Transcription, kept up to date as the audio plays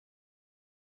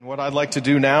What I'd like to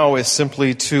do now is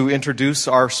simply to introduce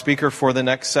our speaker for the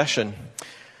next session.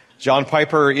 John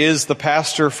Piper is the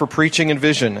pastor for Preaching and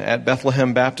Vision at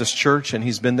Bethlehem Baptist Church, and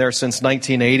he's been there since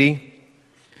 1980.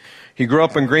 He grew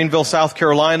up in Greenville, South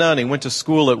Carolina, and he went to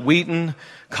school at Wheaton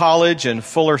College and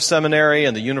Fuller Seminary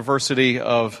and the University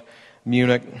of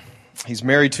Munich. He's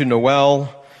married to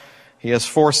Noelle. He has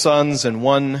 4 sons and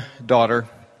 1 daughter,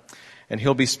 and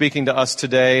he'll be speaking to us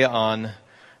today on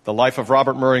the life of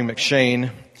Robert Murray McCheyne.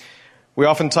 We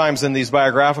oftentimes in these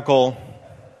in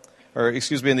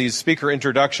these speaker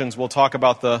introductions, we'll talk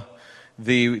about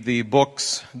the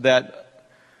books that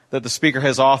the speaker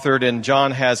has authored, and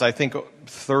John has, I think,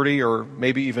 30 or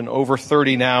maybe even over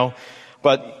 30 now.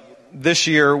 But this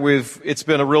year, it's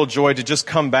been a real joy to just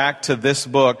come back to this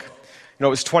book. You know,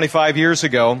 it was 25 years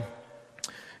ago,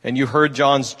 and you heard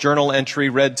John's journal entry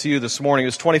read to you this morning. It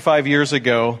was 25 years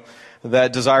ago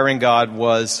that Desiring God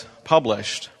was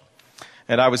published.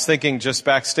 And I was thinking just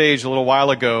backstage a little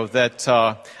while ago that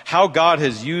how God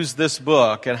has used this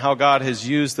book and how God has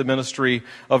used the ministry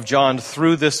of John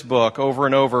through this book over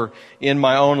and over in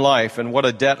my own life, and what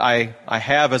a debt I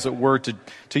have, as it were,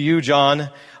 to you, John,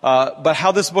 but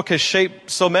how this book has shaped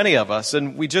so many of us.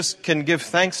 And we just can give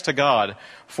thanks to God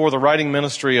for the writing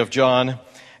ministry of John,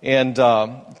 and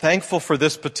thankful for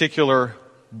this particular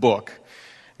book.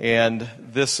 And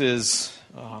this is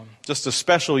just a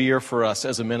special year for us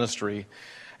as a ministry,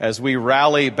 as we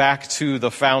rally back to the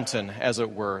fountain, as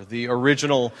it were, the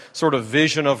original sort of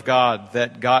vision of God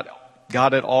that got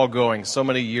it all going so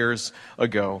many years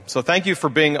ago. So thank you for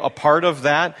being a part of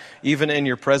that, even in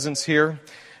your presence here.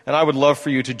 And I would love for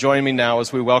you to join me now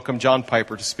as we welcome John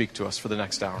Piper to speak to us for the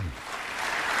next hour.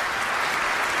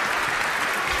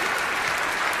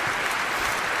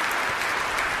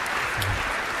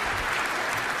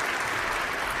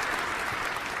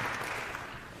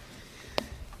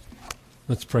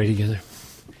 Let's pray together.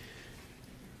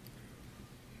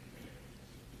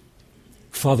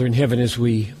 Father in heaven, as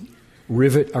we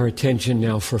rivet our attention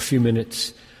now for a few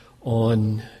minutes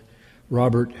on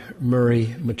Robert Murray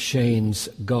McCheyne's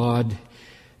God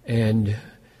and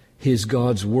his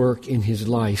God's work in his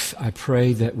life, I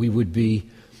pray that we would be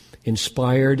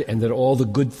inspired, and that all the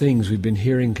good things we've been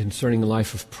hearing concerning a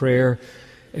life of prayer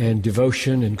and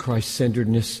devotion and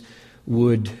Christ-centeredness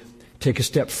would take a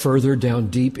step further down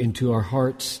deep into our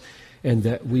hearts, and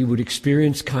that we would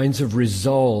experience kinds of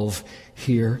resolve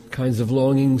here, kinds of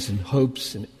longings and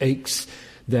hopes and aches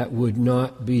that would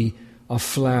not be a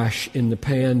flash in the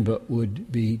pan, but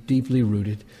would be deeply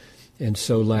rooted and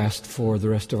so last for the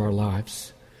rest of our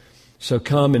lives. So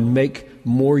come and make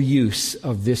more use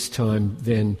of this time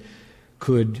than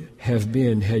could have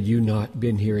been had you not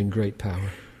been here in great power.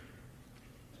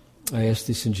 I ask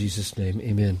this in Jesus' name.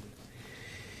 Amen.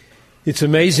 It's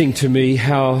amazing to me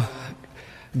how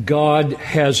God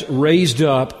has raised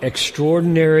up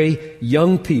extraordinary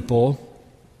young people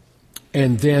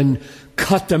and then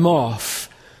cut them off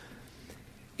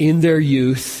in their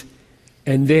youth,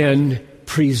 and then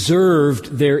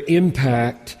preserved their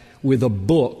impact with a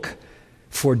book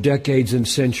for decades and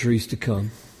centuries to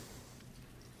come.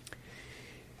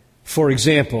 For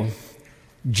example,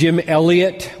 Jim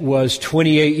Elliot was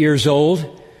 28 years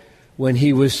old when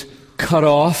he was cut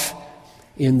off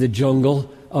in the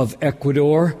jungle of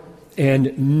Ecuador,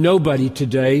 and nobody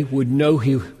today would know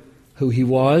who he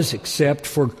was except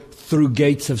for Through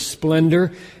Gates of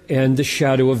Splendor and The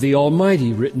Shadow of the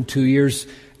Almighty, written 2 years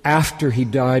after he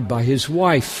died by his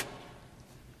wife.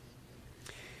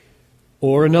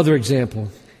 Or another example,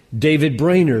 David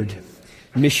Brainerd,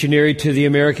 missionary to the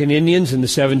American Indians in the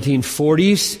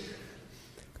 1740s,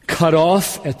 cut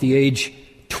off at the age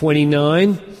 29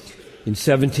 in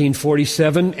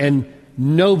 1747, and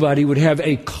nobody would have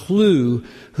a clue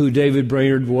who David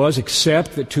Brainerd was,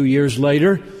 except that 2 years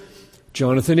later,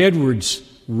 Jonathan Edwards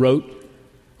wrote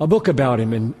a book about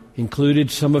him and included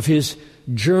some of his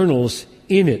journals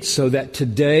in it, so that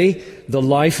today the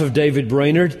life of David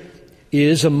Brainerd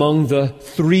is among the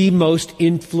 3 most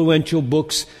influential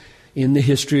books in the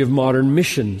history of modern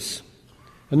missions.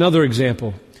 Another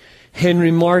example,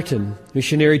 Henry Martyn,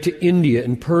 missionary to India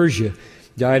and Persia,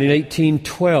 died in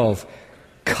 1812,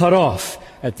 cut off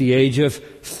at the age of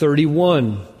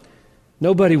 31.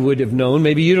 Nobody would have known,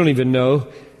 maybe you don't even know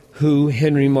who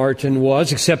Henry Martyn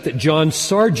was, except that John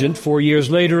Sargent, 4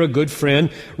 years later, a good friend,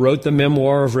 wrote the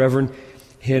memoir of Reverend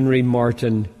Henry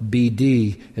Martyn,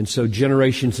 B.D. And so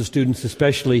generations of students,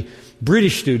 especially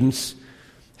British students,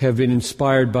 have been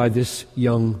inspired by this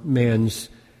young man's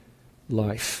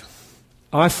life.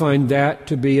 I find that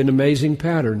to be an amazing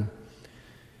pattern.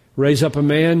 Raise up a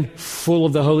man full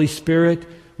of the Holy Spirit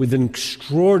with an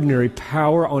extraordinary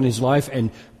power on his life,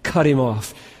 and cut him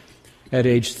off at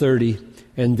age 30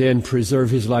 and then preserve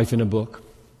his life in a book.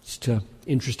 It's an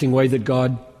interesting way that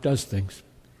God does things.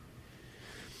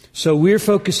 So we're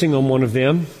focusing on one of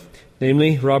them,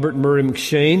 namely Robert Murray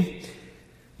M'Cheyne,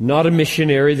 not a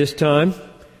missionary this time,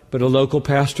 but a local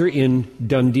pastor in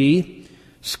Dundee,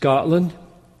 Scotland,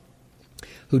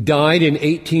 who died in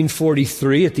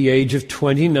 1843 at the age of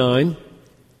 29.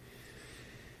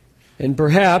 And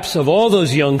perhaps of all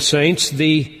those young saints,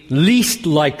 the least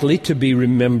likely to be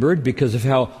remembered because of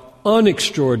how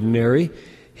unextraordinary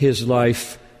his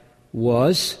life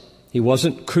was. He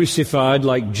wasn't crucified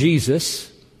like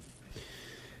Jesus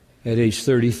at age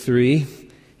 33.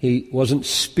 He wasn't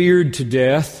speared to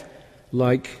death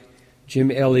like Jim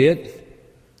Elliot.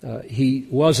 He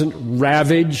wasn't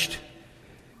ravaged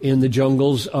in the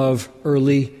jungles of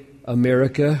early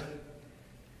America.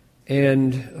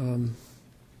 And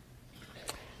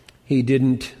he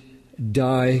didn't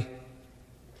die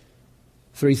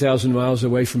 3,000 miles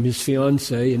away from his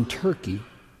fiancée in Turkey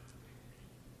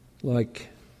like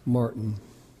Martin.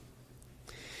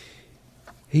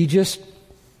 He just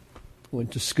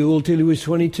went to school till he was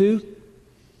 22,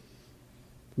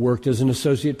 worked as an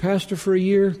associate pastor for a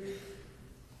year,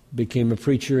 became a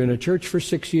preacher in a church for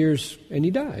 6 years, and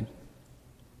he died.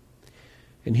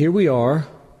 And here we are,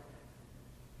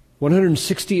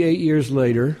 168 years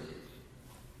later,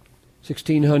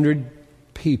 1,600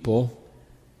 people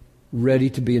ready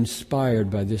to be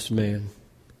inspired by this man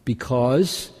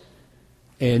because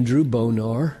Andrew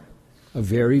Bonar, a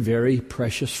very, very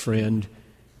precious friend,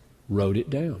 wrote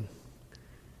it down,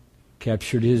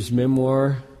 captured his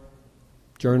memoir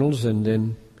journals, and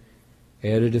then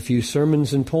added a few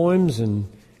sermons and poems, and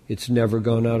it's never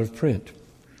gone out of print.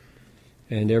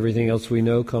 And everything else we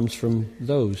know comes from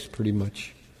those, pretty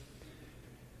much.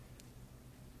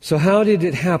 So how did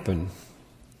it happen?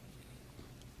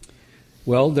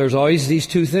 Well, there's always these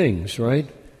two things, right?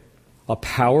 A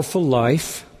powerful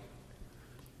life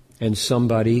and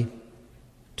somebody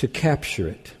to capture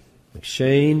it.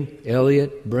 M'Cheyne,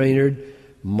 Elliot, Brainerd,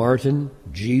 Martin,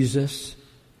 Jesus.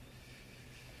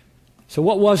 So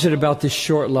what was it about this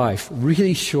short life,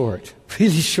 really short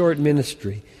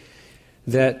ministry,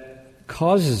 that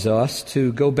causes us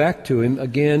to go back to him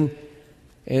again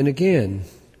and again?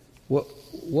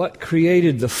 What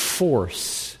created the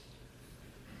force?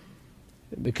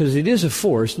 Because it is a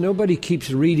force. Nobody keeps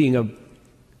reading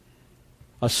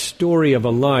a story of a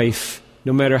life,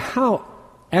 no matter how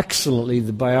excellently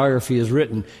the biography is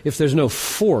written, if there's no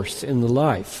force in the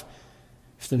life,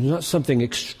 if there's not something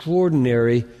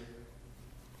extraordinary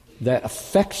that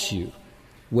affects you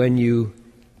when you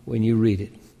read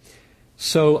it.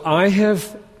 So I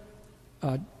have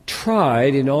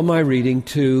tried in all my reading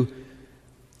to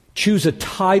choose a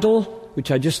title,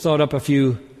 which I just thought up a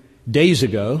few days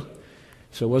ago,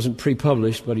 so it wasn't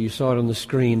pre-published, but you saw it on the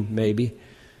screen maybe.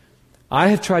 I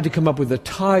have tried to come up with a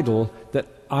title that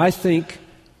I think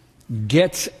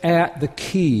gets at the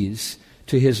keys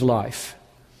to his life.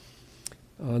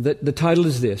 The title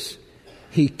is this: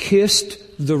 He kissed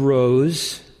the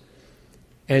rose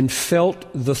and felt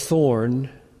the thorn,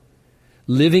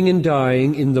 living and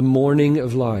dying in the morning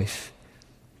of life.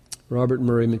 Robert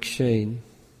Murray M'Cheyne.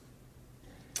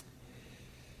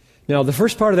 Now, the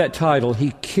first part of that title,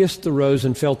 He kissed the rose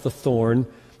and felt the thorn,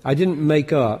 I didn't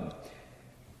make up.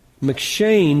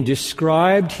 M'Cheyne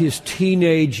described his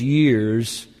teenage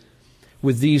years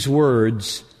with these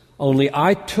words, only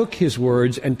I took his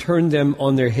words and turned them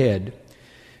on their head,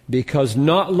 because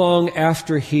not long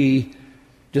after he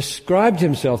described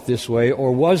himself this way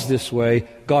or was this way,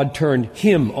 God turned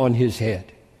him on his head.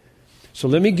 So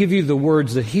let me give you the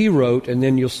words that he wrote, and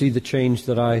then you'll see the change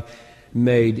that I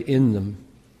made in them.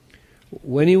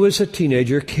 When he was a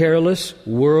teenager, careless,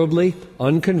 worldly,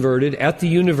 unconverted, at the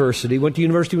university, went to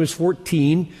university when he was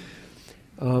 14,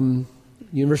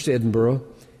 University of Edinburgh,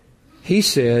 he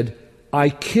said, I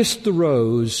kissed the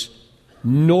rose,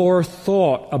 nor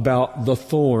thought about the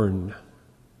thorn.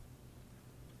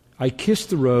 I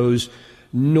kissed the rose,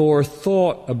 nor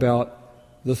thought about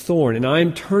the thorn. And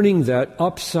I'm turning that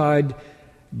upside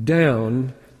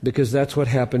down because that's what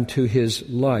happened to his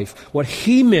life. What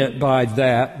he meant by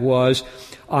that was,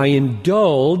 I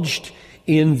indulged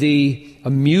in the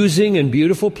amusing and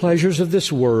beautiful pleasures of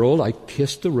this world. I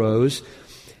kissed the rose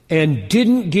and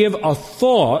didn't give a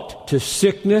thought to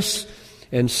sickness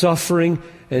and suffering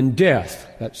and death.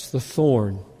 That's the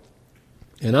thorn.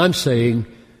 And I'm saying,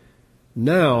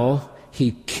 now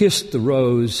he kissed the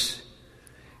rose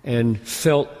and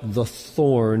felt the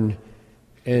thorn.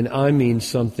 And I mean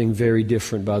something very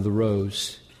different by the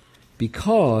rose.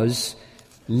 Because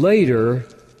later,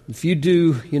 if you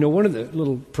do, one of the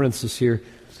little parentheses here,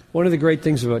 One of the great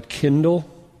things about Kindle,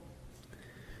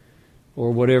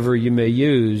 or whatever you may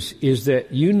use, is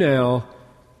that you now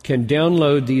can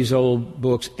download these old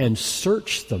books and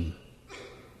search them.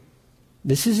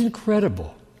 This is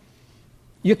incredible.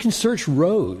 You can search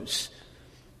Rose,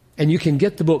 and you can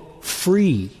get the book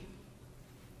free.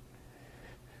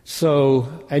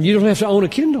 So, and you don't have to own a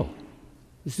Kindle.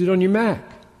 Just do it on your Mac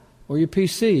or your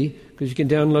PC, because you can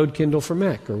download Kindle for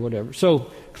Mac or whatever.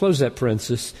 So, close that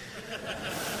parenthesis.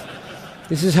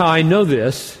 This is how I know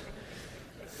this.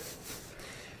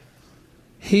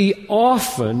 He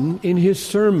often, in his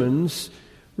sermons,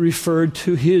 referred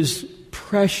to his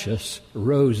precious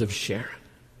Rose of Sharon.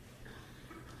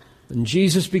 And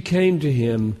Jesus became to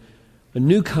him a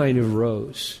new kind of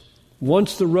rose.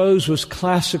 Once the rose was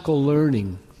classical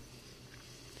learning,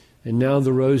 and now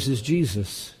the rose is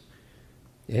Jesus.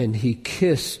 And he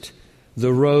kissed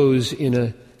the rose in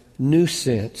a new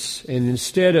sense. And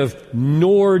instead of,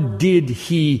 nor did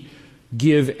he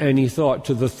give any thought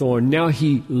to the thorn, now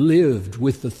he lived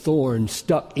with the thorn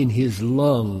stuck in his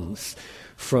lungs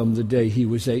from the day he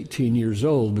was 18 years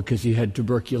old, because he had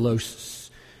tuberculosis.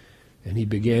 And he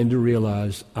began to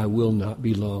realize, I will not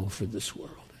be long for this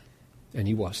world. And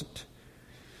he wasn't.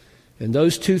 And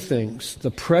those two things, the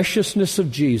preciousness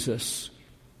of Jesus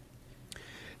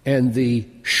and the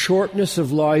shortness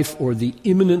of life, or the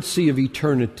imminency of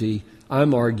eternity,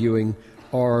 I'm arguing,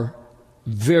 are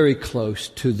very close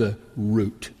to the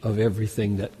root of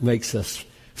everything that makes us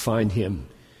find him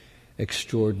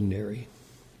extraordinary.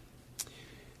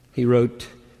 He wrote,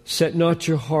 "Set not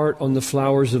your heart on the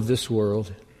flowers of this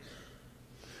world,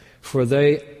 for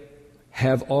they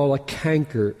have all a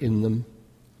canker in them.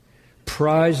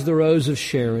 Prize the rose of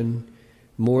Sharon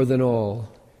more than all,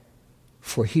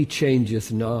 for he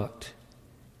changeth not.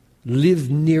 Live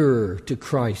nearer to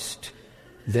Christ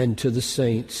than to the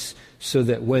saints, so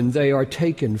that when they are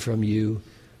taken from you,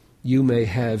 you may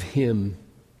have him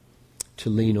to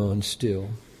lean on still."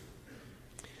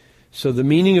 So the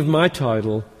meaning of my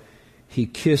title, "He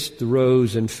Kissed the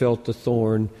Rose and Felt the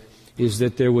Thorn," is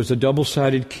that there was a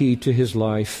double-sided key to his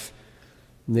life,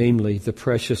 namely the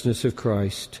preciousness of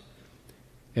Christ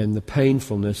and the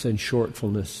painfulness and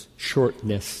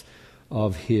shortness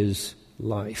of his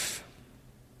life.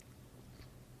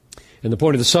 And the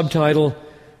point of the subtitle,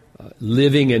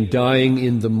 "Living and Dying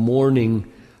in the Morning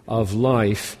of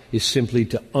Life," is simply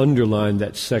to underline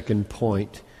that second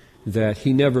point, that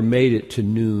he never made it to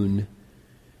noon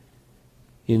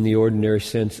in the ordinary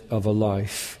sense of a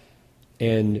life.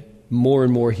 And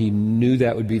more he knew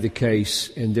that would be the case,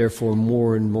 and therefore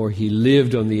more and more he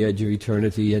lived on the edge of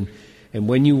eternity. And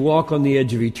when you walk on the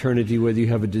edge of eternity, whether you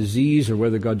have a disease or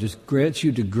whether God just grants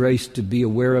you the grace to be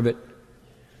aware of it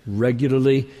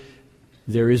regularly,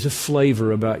 there is a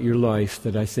flavor about your life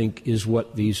that I think is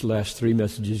what these last three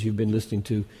messages you've been listening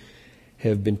to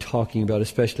have been talking about,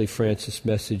 especially Francis'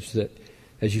 message that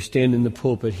as you stand in the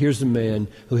pulpit, here's a man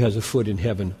who has a foot in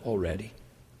heaven already.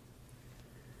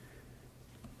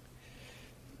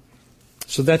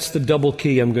 So that's the double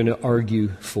key I'm going to argue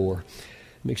for.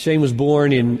 McShane was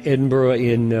born in Edinburgh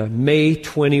in May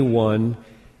 21,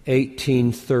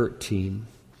 1813.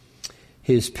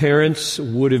 His parents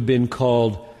would have been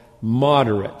called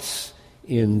moderates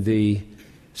in the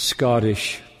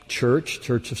Scottish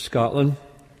Church of Scotland,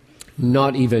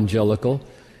 not evangelical.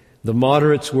 The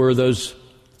moderates were those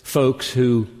folks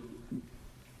who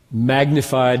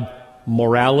magnified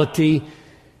morality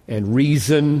and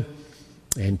reason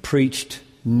and preached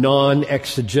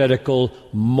non-exegetical,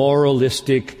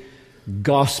 moralistic,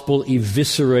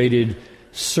 gospel-eviscerated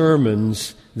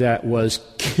sermons that was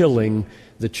killing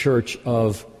the Church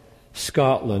of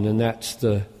Scotland. And that's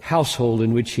the household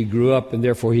in which he grew up, and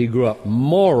therefore he grew up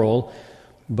moral,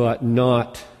 but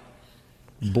not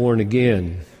born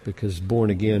again, because born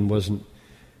again wasn't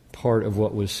part of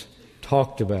what was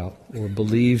talked about or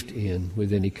believed in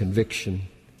with any conviction.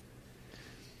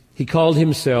 He called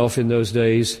himself in those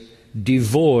days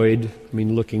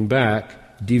looking back,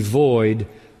 devoid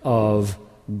of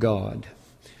God.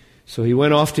 So he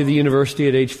went off to the university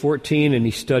at age 14 and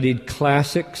he studied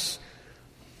classics.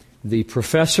 The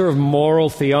professor of moral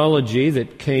theology who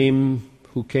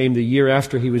came the year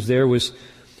after he was there was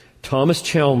Thomas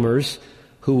Chalmers,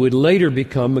 who would later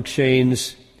become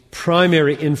McShane's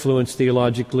primary influence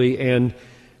theologically and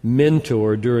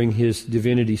mentor during his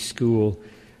divinity school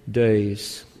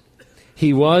days.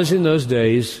 He was, in those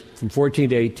days, from 14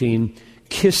 to 18,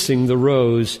 kissing the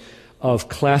rose of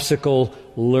classical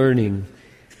learning,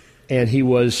 and he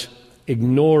was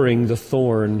ignoring the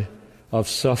thorn of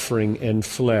suffering and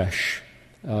flesh.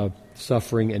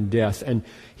 suffering and death. And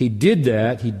he did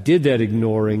that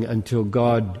ignoring until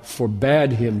God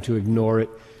forbade him to ignore it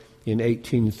in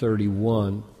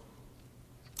 1831.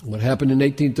 What happened in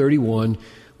 1831,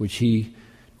 which he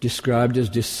described as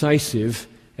decisive,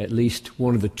 at least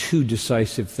one of the two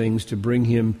decisive things to bring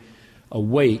him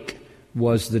awake,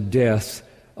 was the death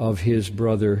of his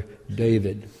brother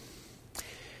David.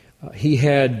 He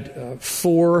had there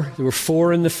were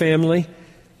four in the family.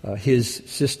 His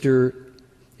sister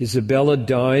Isabella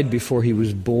died before he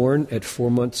was born at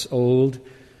 4 months old.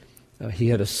 He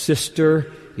had a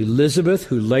sister, Elizabeth,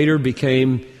 who later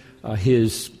became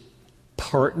his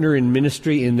partner in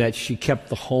ministry in that she kept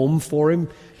the home for him.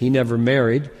 He never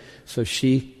married, so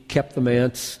she kept the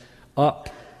manse up.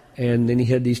 And then he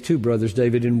had these two brothers,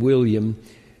 David and William.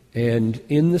 And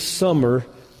in the summer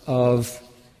of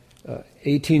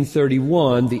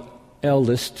 1831, the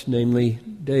eldest, namely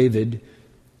David,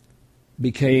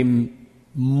 became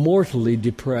mortally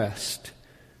depressed.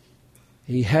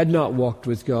 He had not walked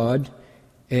with God,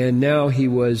 and now he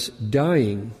was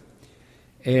dying.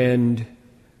 And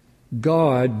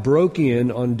God broke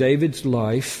in on David's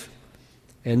life,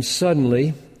 and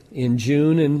suddenly, in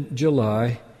June and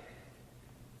July,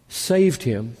 saved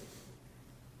him.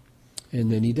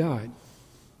 And then he died.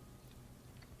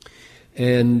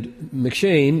 And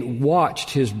McShane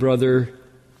watched his brother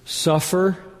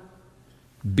suffer,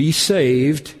 be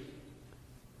saved,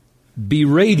 be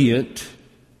radiant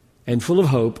and full of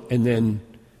hope, and then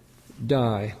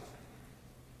die.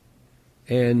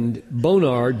 And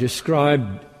Bonar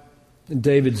described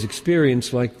David's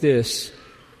experience like this: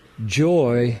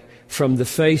 joy from the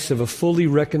face of a fully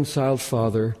reconciled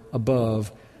Father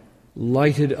above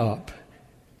lighted up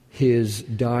his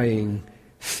dying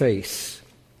face.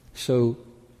 So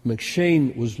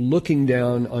McShane was looking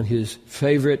down on his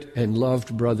favorite and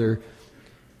loved brother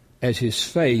as his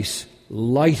face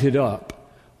lighted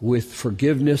up with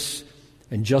forgiveness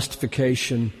and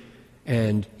justification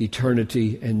and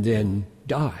eternity, and then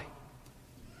die.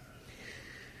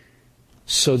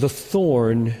 So the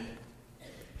thorn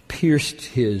pierced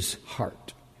his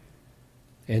heart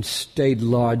and stayed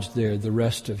lodged there the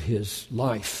rest of his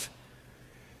life.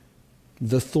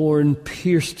 The thorn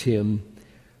pierced him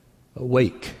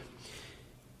awake.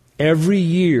 Every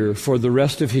year for the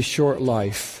rest of his short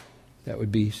life, that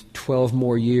would be 12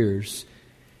 more years,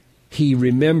 he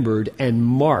remembered and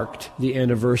marked the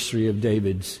anniversary of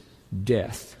David's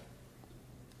death.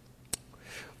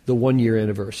 The 1-year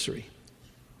anniversary.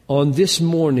 On this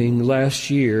morning last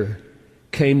year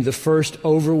came the first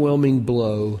overwhelming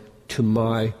blow to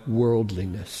my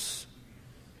worldliness.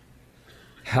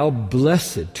 How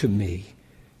blessed to me,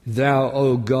 thou,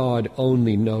 O God,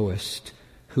 only knowest,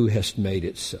 who hast made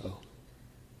it so.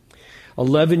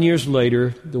 11 years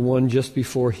later, the one just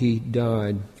before he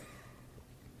died,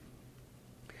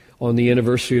 on the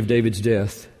anniversary of David's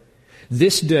death,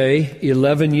 this day,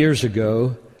 11 years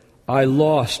ago, I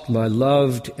lost my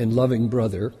loved and loving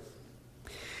brother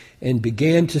and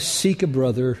began to seek a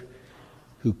brother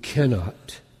who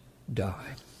cannot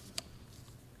die.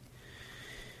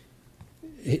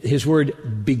 His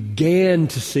word, began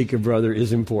to seek a brother,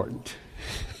 is important.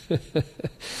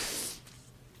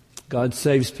 God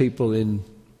saves people in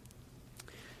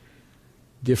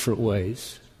different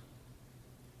ways.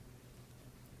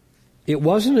 It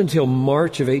wasn't until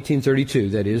March of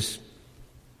 1832, that is,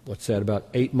 what's that, about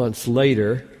 8 months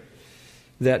later,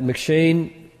 that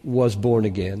McShane was born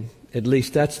again. At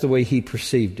least that's the way he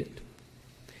perceived it.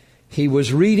 He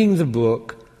was reading the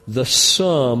book, The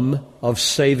Sum of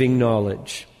Saving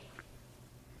Knowledge.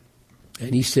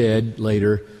 And he said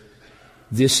later,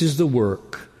 this is the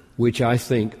work which I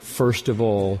think, first of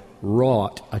all,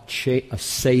 wrought a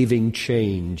saving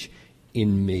change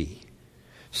in me.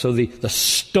 So the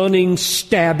stunning,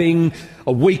 stabbing,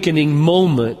 awakening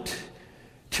moment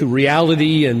to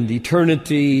reality and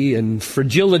eternity and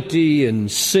fragility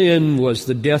and sin was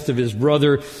the death of his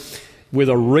brother with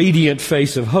a radiant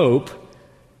face of hope.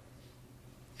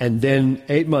 And then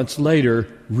 8 months later,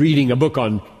 reading a book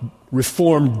on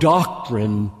Reformed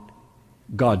doctrine,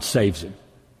 God saves him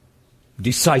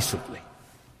decisively.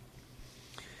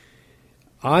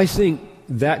 I think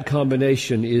that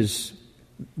combination is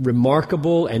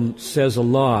remarkable and says a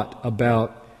lot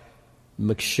about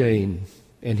McShane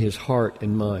and his heart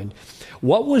and mind.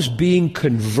 What was being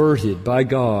converted by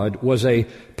God was a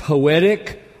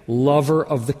poetic lover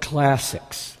of the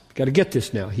classics. Got to get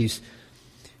this now. It's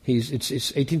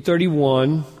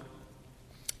 1831,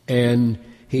 and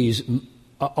he's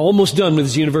almost done with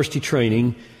his university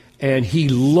training, and he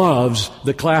loves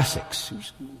the classics. He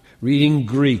was reading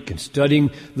Greek and studying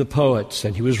the poets,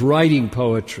 and he was writing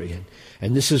poetry.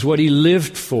 And this is what he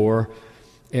lived for,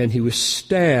 and he was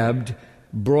stabbed,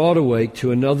 brought awake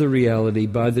to another reality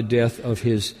by the death of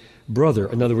his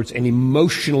brother. In other words, an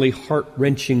emotionally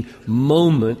heart-wrenching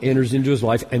moment enters into his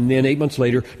life, and then 8 months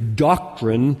later,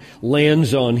 doctrine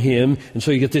lands on him, and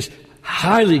so you get this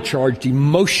highly charged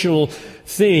emotional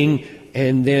thing,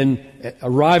 and then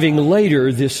arriving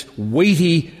later, this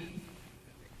weighty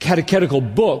catechetical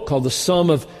book called the Sum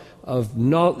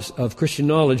of Christian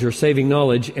Knowledge or Saving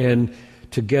Knowledge, and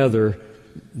together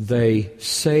they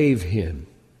save him.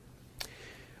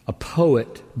 A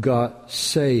poet got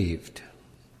saved.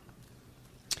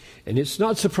 And it's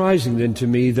not surprising then to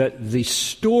me that the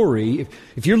story,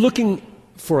 if you're looking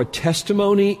for a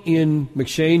testimony in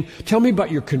McCheyne, tell me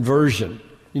about your conversion.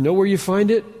 You know where you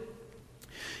find it?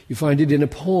 You find it in a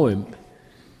poem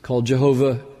called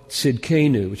Jehovah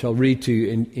Tzidkenu, which I'll read to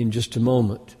you in just a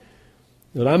moment.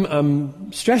 But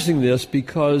I'm stressing this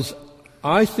because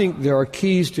I think there are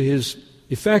keys to his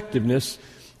effectiveness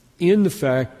in the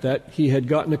fact that he had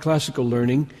gotten a classical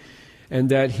learning and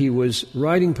that he was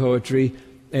writing poetry,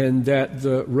 and that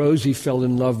the rose he fell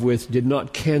in love with did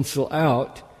not cancel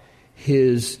out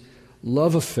his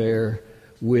love affair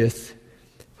with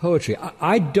poetry.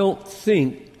 I don't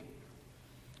think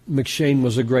McCheyne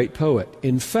was a great poet.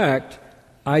 In fact,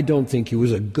 I don't think he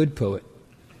was a good poet.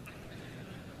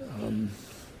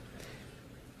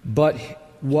 But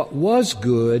what was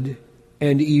good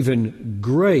and even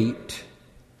great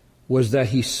was that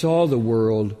he saw the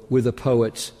world with a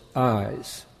poet's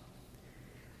eyes.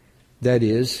 That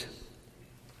is,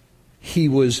 he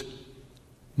was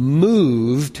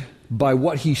moved by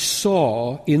what he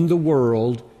saw in the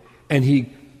world, and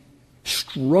he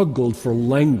struggled for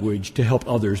language to help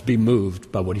others be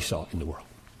moved by what he saw in the world.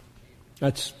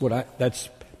 That's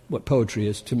what poetry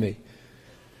is to me.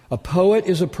 A poet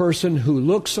is a person who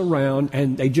looks around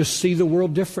and they just see the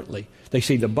world differently. They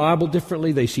see the Bible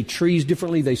differently. They see trees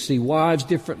differently. They see wives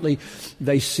differently.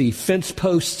 They see fence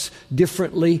posts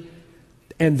differently.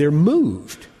 And they're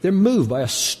moved. They're moved by a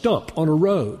stump on a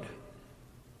road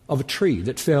of a tree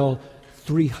that fell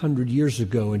 300 years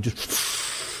ago, and just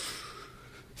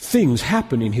things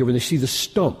happening here when they see the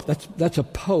stump. That's a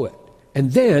poet.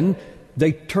 And then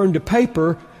they turn to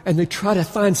paper and they try to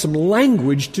find some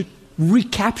language to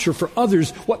recapture for others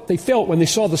what they felt when they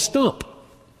saw the stump.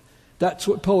 That's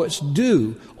what poets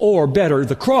do. Or better,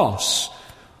 the cross,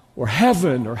 or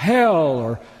heaven, or hell,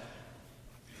 or...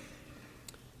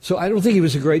 So I don't think he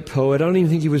was a great poet. I don't even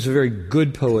think he was a very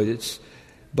good poet.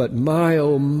 But my,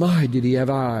 oh my, did he have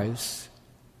eyes.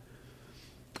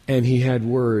 And he had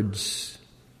words.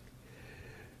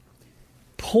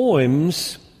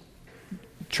 Poems,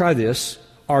 try this,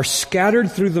 are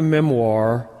scattered through the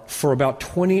memoir for about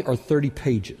 20 or 30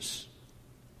 pages.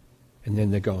 And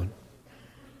then they're gone.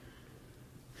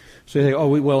 So you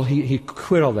think, he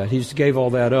quit all that. He just gave all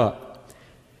that up.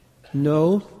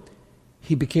 No,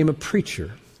 he became a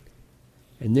preacher.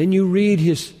 And then you read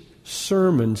his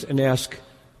sermons and ask,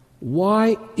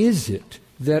 why is it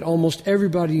that almost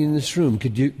everybody in this room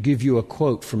could give you a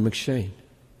quote from McCheyne?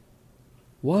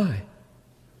 Why?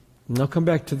 And I'll come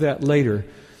back to that later.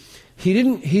 He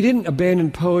didn't abandon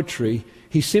poetry.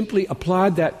 He simply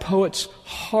applied that poet's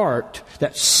heart,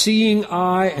 that seeing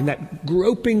eye, and that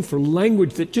groping for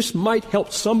language that just might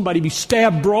help somebody be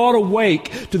stabbed broad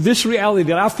awake to this reality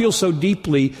that I feel so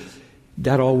deeply.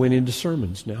 That all went into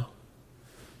sermons now.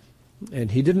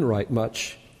 And he didn't write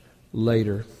much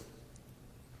later.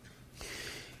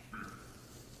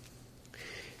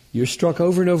 You're struck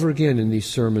over and over again in these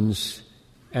sermons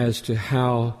as to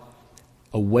how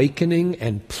awakening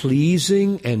and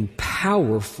pleasing and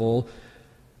powerful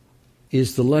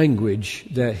is the language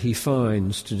that he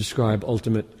finds to describe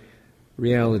ultimate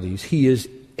realities. He is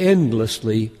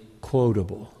endlessly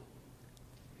quotable.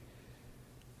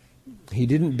 He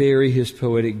didn't bury his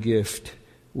poetic gift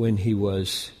when he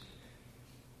was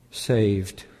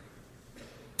saved.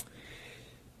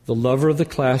 The lover of the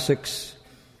classics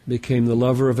became the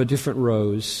lover of a different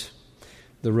rose,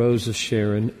 the rose of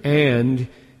Sharon, and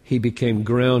he became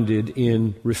grounded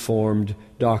in Reformed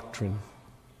doctrine.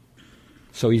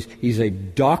 So he's a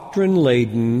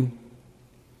doctrine-laden,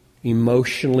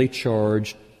 emotionally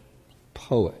charged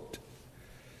poet.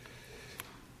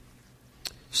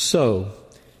 So,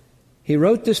 he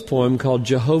wrote this poem called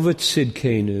Jehovah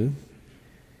Tzidkenu.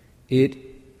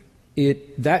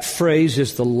 That phrase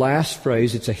is the last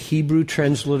phrase. It's a Hebrew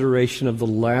transliteration of the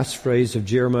last phrase of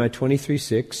Jeremiah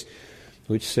 23:6,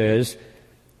 which says,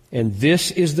 "And this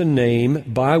is the name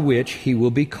by which he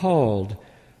will be called,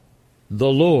 the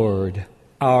Lord,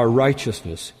 our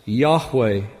righteousness."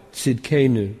 Yahweh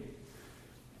Tzidkenu,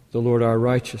 the Lord our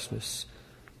righteousness.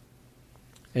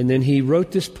 And then he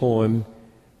wrote this poem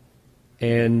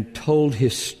and told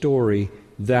his story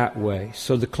that way.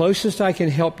 So the closest I can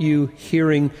help you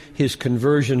hearing his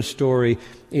conversion story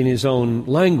in his own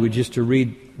language is to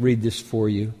read this for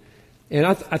you. And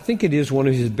I think it is one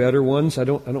of his better ones. I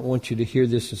don't want you to hear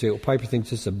this and say, "Well, Piper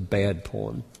thinks it's a bad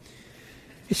poem."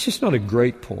 It's just not a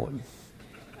great poem.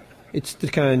 It's the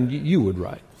kind you would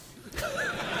write.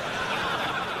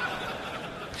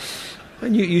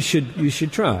 And you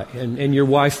should try, and your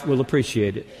wife will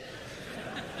appreciate it.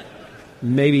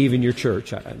 Maybe even your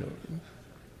church, I don't know.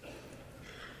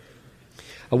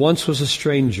 I once was a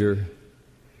stranger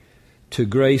to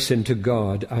grace and to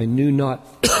God. I knew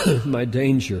not my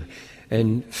danger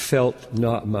and felt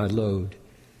not my load.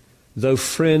 Though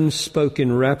friends spoke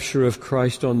in rapture of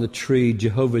Christ on the tree,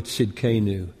 Jehovah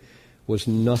Tzidkenu was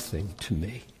nothing to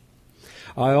me.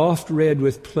 I oft read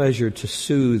with pleasure to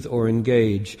soothe or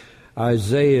engage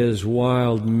Isaiah's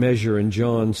wild measure and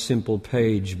John's simple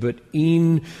page, but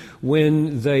e'en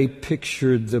when they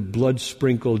pictured the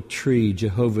blood-sprinkled tree,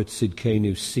 Jehovah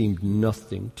Tzidkenu seemed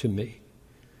nothing to me.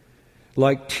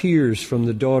 Like tears from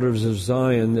the daughters of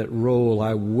Zion that roll,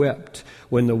 I wept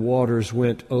when the waters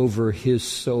went over his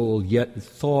soul, yet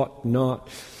thought not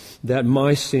that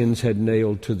my sins had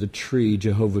nailed to the tree,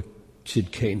 Jehovah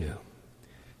Tzidkenu.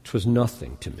 'Twas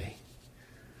nothing to me.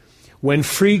 When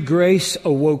free grace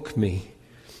awoke me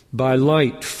by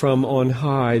light from on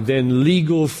high, then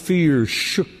legal fear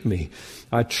shook me.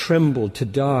 I trembled to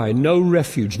die. No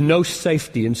refuge, no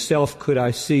safety in self could I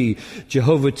see.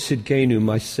 Jehovah Tzidkenu,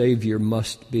 my Savior,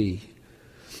 must be.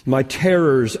 My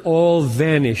terrors all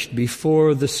vanished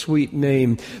before the sweet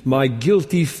name. My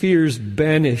guilty fears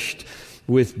banished.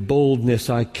 With boldness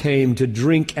I came to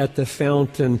drink at the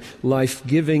fountain,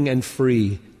 life-giving and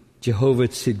free. Jehovah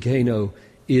Tzidkenu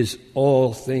is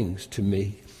all things to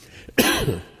me.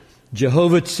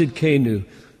 Jehovah Tzidkenu,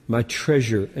 my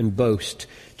treasure and boast.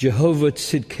 Jehovah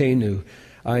Tzidkenu,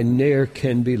 I ne'er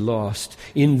can be lost.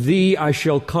 In thee I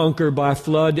shall conquer by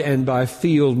flood and by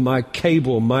field, my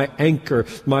cable, my anchor,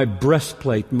 my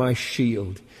breastplate, my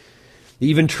shield.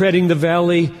 Even treading the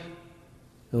valley,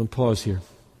 I'll pause here.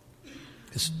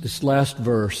 This last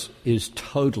verse is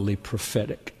totally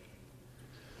prophetic.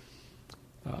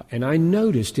 And I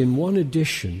noticed in one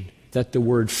edition that the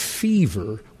word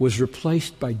fever was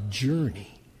replaced by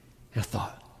journey. And I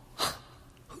thought,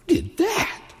 who did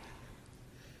that?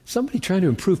 Somebody trying to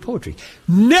improve poetry.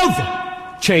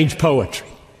 Never change poetry.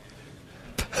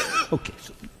 Okay,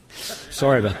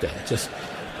 sorry about that.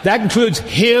 That includes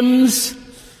hymns.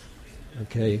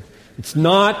 Okay, it's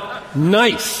not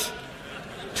nice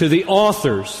to the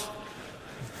authors.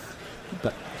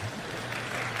 But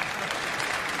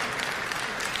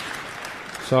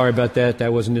sorry about that.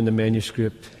 That wasn't in the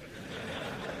manuscript.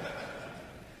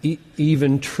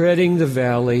 Even treading the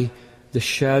valley, the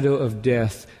shadow of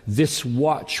death, this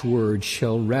watchword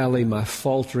shall rally my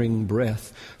faltering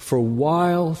breath. For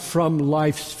while from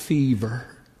life's fever,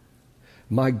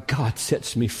 my God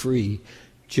sets me free,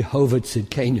 Jehovah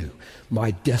Tzidkenu,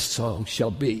 my death song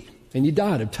shall be. And he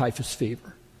died of typhus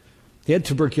fever. He had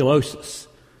tuberculosis,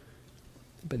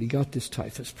 but he got this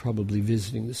typhus probably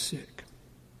visiting the sick.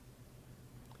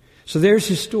 So there's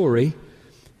his story,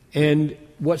 and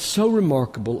what's so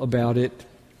remarkable about it,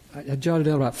 I jotted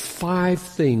out about 5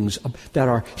 things that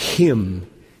are him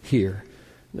here.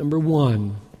 Number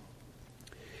 1,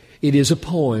 it is a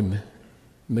poem.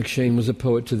 McShane was a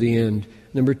poet to the end.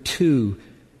 Number 2,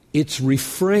 its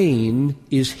refrain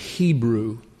is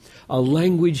Hebrew, a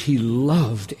language he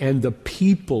loved and the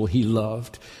people he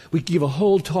loved. We could give a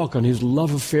whole talk on his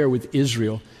love affair with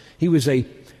Israel. He was a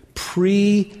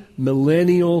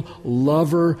pre-millennial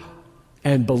lover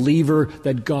and believer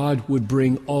that God would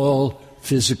bring all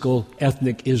physical,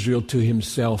 ethnic Israel to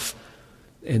himself,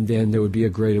 and then there would be a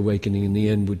great awakening and the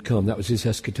end would come. That was his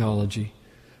eschatology.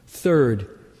 Third,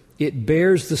 it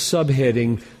bears the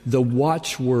subheading, the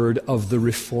watchword of the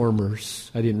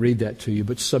reformers. I didn't read that to you,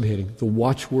 but subheading, the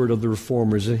watchword of the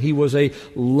reformers. And he was a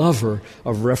lover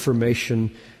of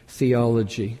Reformation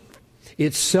theology.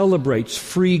 It celebrates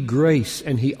free grace,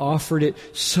 and he offered it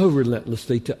so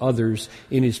relentlessly to others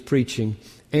in his preaching.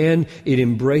 And it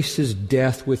embraces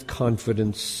death with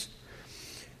confidence.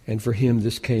 And for him,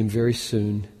 this came very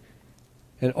soon.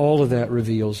 And all of that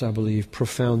reveals, I believe,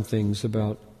 profound things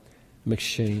about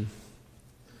McShane.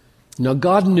 Now,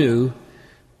 God knew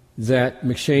that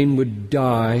McShane would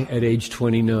die at age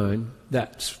 29.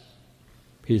 That's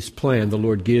his plan. The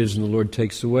Lord gives and the Lord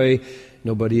takes away.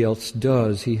 Nobody else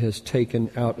does. He has taken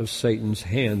out of Satan's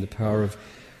hand the power of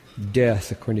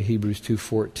death, according to Hebrews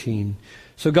 2:14.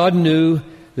 So God knew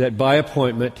that by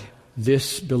appointment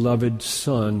this beloved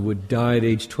son would die at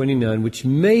age 29, which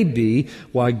may be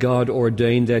why God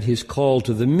ordained that his call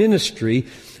to the ministry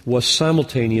was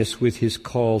simultaneous with his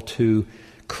call to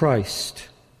Christ.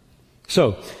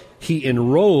 So, he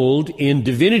enrolled in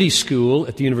divinity school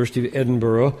at the University of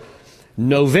Edinburgh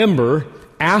November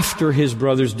after his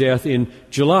brother's death in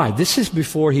July. This is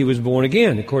before he was born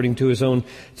again, according to his own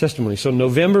testimony. So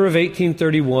November of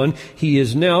 1831, he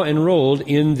is now enrolled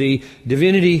in the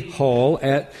Divinity Hall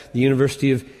at the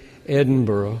University of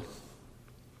Edinburgh.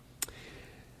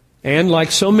 And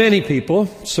like so many people,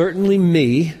 certainly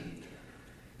me,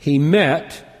 he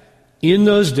met in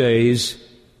those days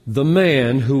the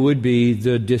man who would be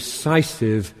the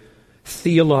decisive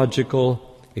theological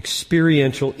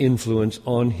experiential influence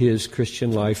on his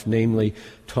Christian life, namely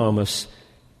Thomas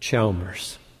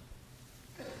Chalmers.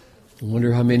 I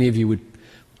wonder how many of you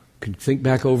could think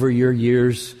back over your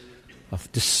years of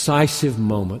decisive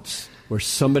moments where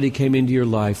somebody came into your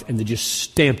life and they just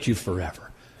stamped you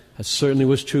forever. That certainly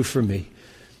was true for me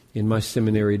in my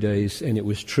seminary days, and it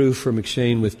was true for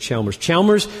McShane with Chalmers.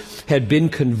 Chalmers had been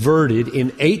converted in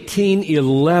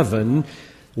 1811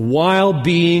 while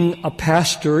being a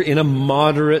pastor in a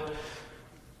moderate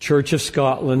Church of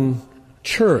Scotland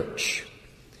church.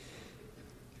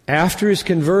 After his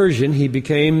conversion, he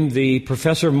became the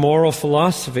professor of moral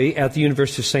philosophy at the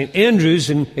University of St. Andrews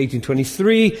in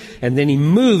 1823, and then he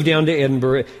moved down to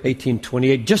Edinburgh in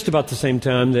 1828, just about the same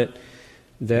time that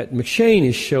McShane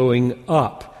is showing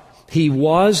up. He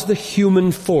was the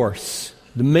human force,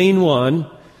 the main one,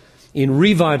 in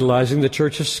revitalizing the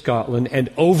Church of Scotland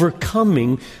and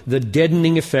overcoming the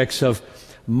deadening effects of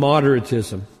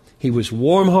moderatism. He was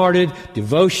warm-hearted,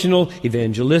 devotional,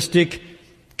 evangelistic,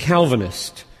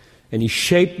 Calvinist, and he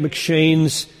shaped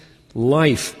McShane's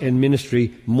life and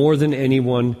ministry more than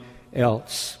anyone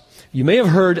else. You may have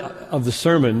heard of the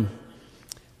sermon,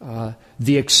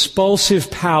 The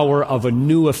Expulsive Power of a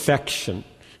New Affection.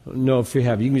 I don't know if you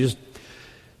have. You can just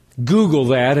Google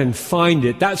that and find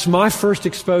it. That's my first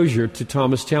exposure to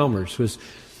Thomas Chalmers, was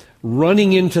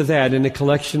running into that in a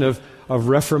collection of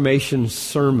Reformation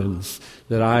sermons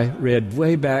that I read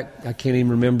way back, I can't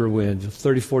even remember when,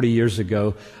 30, 40 years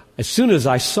ago. As soon as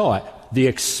I saw it, the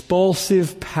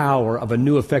expulsive power of a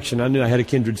new affection, I knew I had a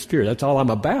kindred spirit. That's all I'm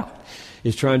about,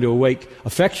 is trying to awake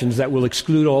affections that will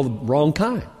exclude all the wrong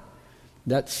kind.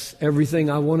 That's everything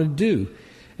I want to do.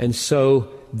 And so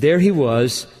there he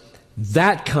was,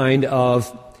 that kind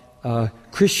of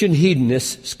Christian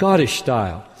hedonist, Scottish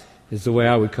style, is the way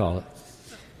I would call it.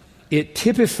 It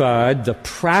typified the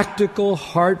practical,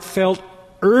 heartfelt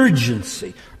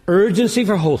urgency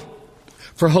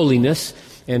for holiness,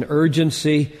 and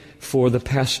urgency for the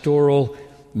pastoral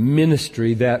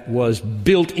ministry that was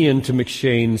built into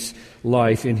McShane's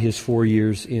life in his 4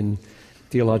 years in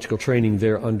theological training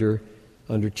there under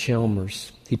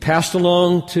Chalmers. He passed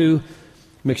along to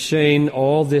McShane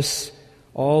all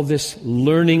this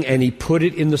learning, and he put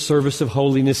it in the service of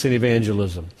holiness and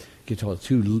evangelism. You can tell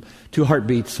two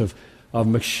heartbeats of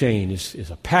McShane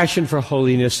is a passion for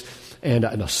holiness and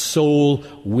a soul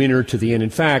winner to the end.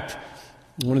 In fact,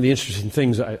 one of the interesting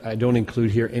things I don't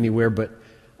include here anywhere, but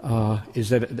is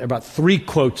that there are about 3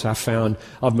 quotes I found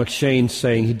of McShane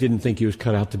saying he didn't think he was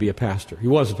cut out to be a pastor. He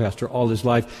was a pastor all his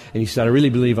life, and he said, "I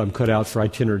really believe I'm cut out for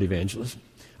itinerant evangelism,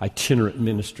 itinerant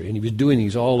ministry." And he was doing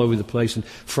these all over the place and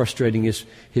frustrating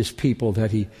his people,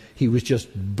 that he was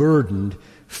just burdened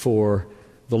for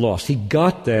the lost. He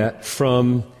got that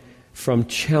from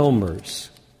Chalmers.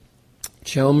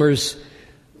 Chalmers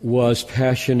was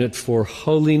passionate for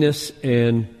holiness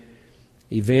and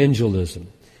evangelism.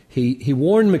 He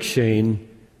warned McShane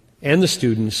and the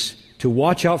students to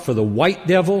watch out for the white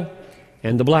devil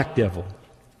and the black devil.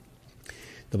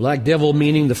 The black devil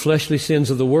meaning the fleshly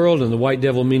sins of the world, and the white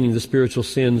devil meaning the spiritual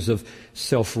sins of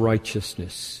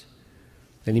self-righteousness.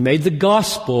 And he made the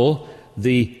gospel of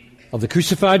the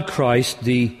crucified Christ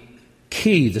the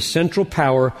key, the central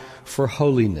power for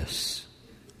holiness.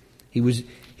 He was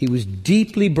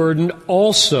deeply burdened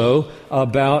also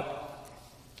about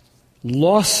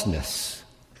lostness.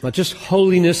 Not just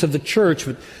holiness of the church,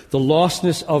 but the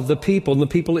lostness of the people, and the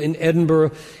people in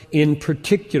Edinburgh in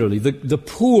particularly, the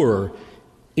poor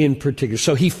in particular.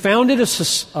 So he founded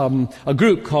a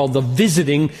group called the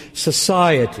Visiting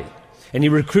Society. And he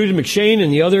recruited McShane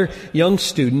and the other young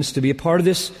students to be a part of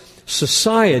this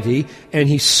society, and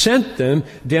he sent them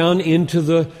down into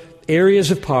the areas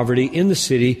of poverty in the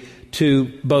city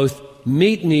to both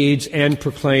meet needs and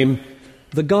proclaim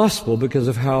the gospel, because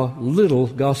of how little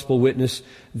gospel witness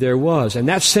there was. And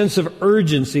that sense of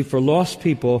urgency for lost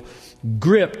people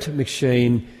gripped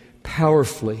McShane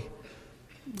powerfully.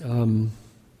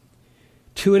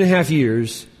 2.5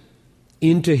 years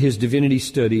into his divinity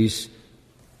studies,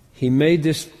 he made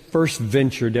this first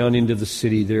venture down into the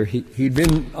city there. He'd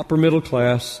been upper middle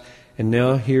class, and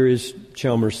now here is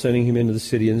Chalmers sending him into the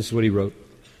city, and this is what he wrote.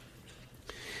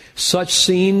 Such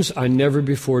scenes I never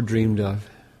before dreamed of.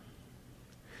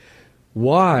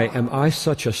 Why am I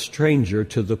such a stranger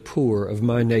to the poor of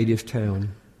my native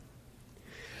town?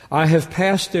 I have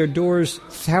passed their doors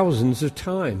thousands of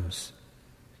times.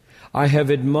 I have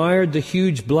admired the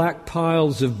huge black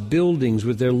piles of buildings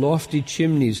with their lofty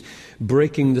chimneys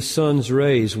breaking the sun's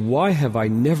rays. Why have I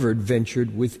never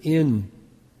ventured within?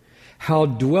 How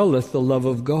dwelleth the love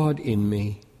of God in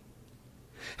me?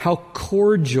 How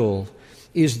cordial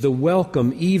is the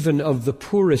welcome even of the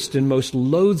poorest and most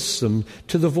loathsome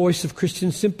to the voice of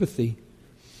Christian sympathy.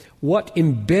 What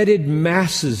embedded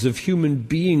masses of human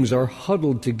beings are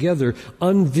huddled together,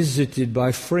 unvisited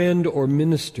by friend or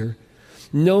minister.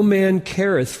 No man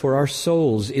careth for our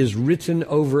souls is written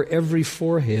over every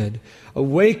forehead.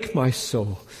 Awake, my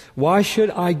soul. Why should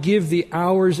I give the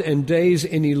hours and days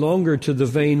any longer to the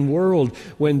vain world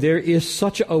when there is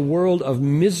such a world of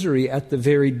misery at the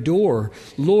very door?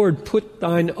 Lord, put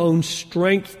thine own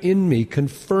strength in me.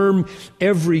 Confirm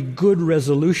every good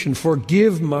resolution.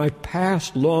 Forgive my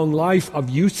past long life of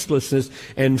uselessness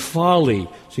and folly.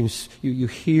 So you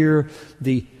hear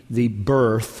the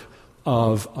birth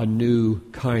of a new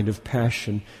kind of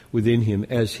passion within him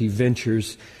as he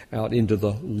ventures out into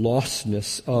the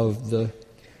lostness of the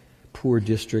poor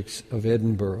districts of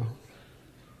Edinburgh.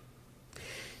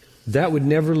 That would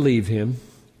never leave him,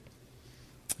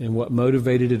 and what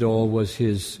motivated it all was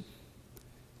his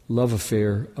love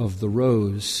affair of the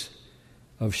Rose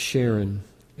of Sharon,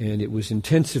 and it was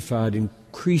intensified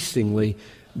increasingly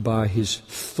by his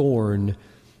thorn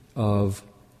of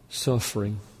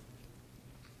suffering.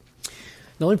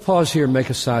 Now let me pause here and make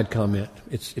a side comment.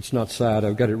 It's not side,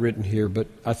 I've got it written here, but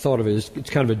I thought of it as it's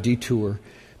kind of a detour.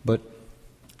 But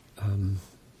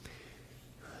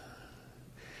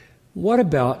what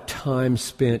about time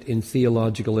spent in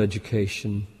theological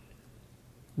education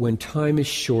when time is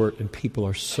short and people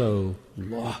are so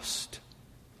lost?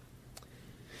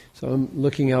 So I'm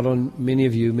looking out on many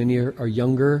of you. Many are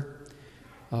younger,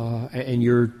 and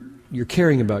you're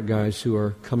caring about guys who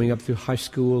are coming up through high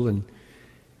school, and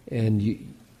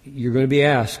you're going to be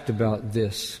asked about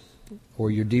this,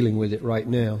 or you're dealing with it right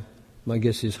now. My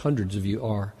guess is hundreds of you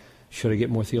are. Should I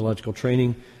get more theological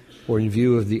training? Or in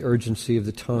view of the urgency of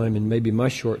the time and maybe my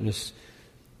shortness,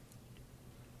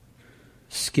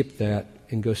 skip that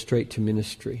and go straight to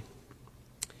ministry.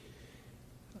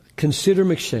 Consider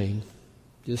McShane.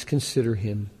 Just consider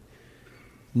him.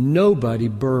 Nobody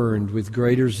burned with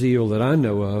greater zeal that I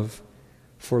know of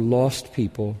for lost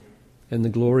people and the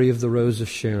glory of the Rose of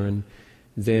Sharon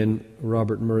than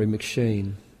Robert Murray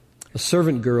McShane. A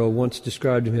servant girl once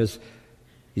described him as,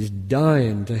 he's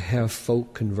dying to have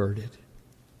folk converted.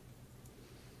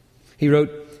 He wrote,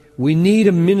 we need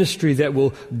a ministry that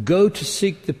will go to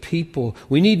seek the people.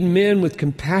 We need men with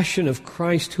compassion of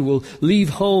Christ who will leave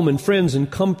home and friends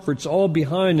and comforts all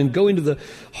behind and go into the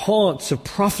haunts of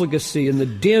profligacy and the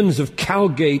dens of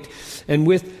Cowgate, and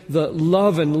with the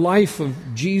love and life of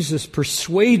Jesus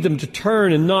persuade them to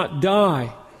turn and not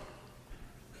die.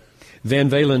 Van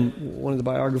Valen, one of the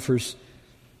biographers,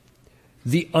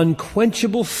 the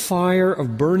unquenchable fire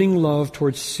of burning love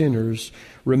towards sinners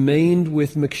remained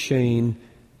with McShane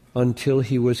until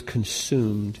he was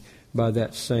consumed by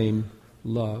that same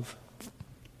love.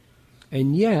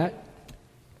 And yet,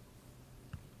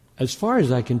 as far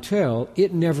as I can tell,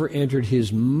 it never entered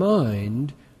his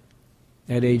mind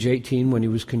at age 18 when he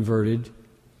was converted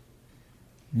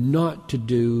not to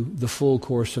do the full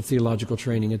course of theological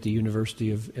training at the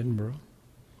University of Edinburgh,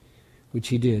 which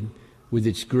he did, with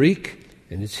its Greek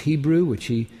and its Hebrew, which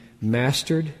he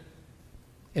mastered.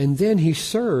 And then he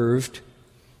served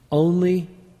only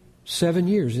 7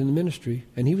 years in the ministry,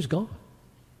 and he was gone.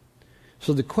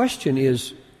 So the question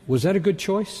is, was that a good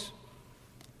choice?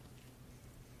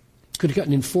 Could have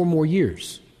gotten in 4 more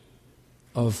years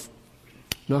of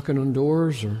knocking on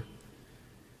doors, or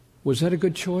was that a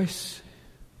good choice?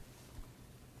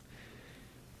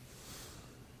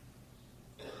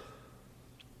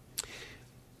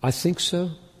 I think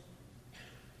so.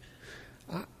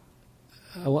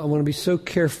 I want to be so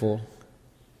careful.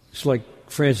 It's like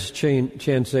Francis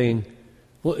Chan saying,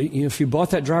 well, if you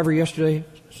bought that driver yesterday,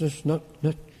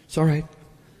 it's all right.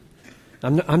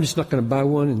 I'm just not going to buy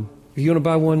one. And if you want to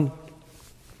buy one,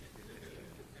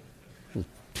 a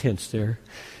little tense there.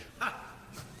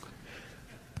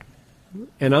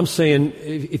 And I'm saying,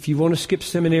 if you want to skip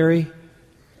seminary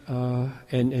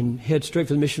and head straight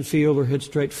for the mission field or head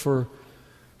straight for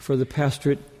for the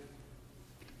pastorate.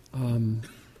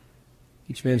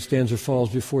 Each man stands or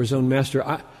falls before his own master.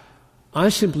 I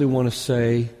simply want to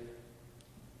say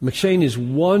McShane is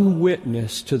one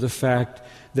witness to the fact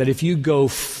that if you go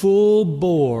full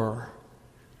bore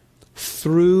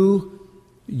through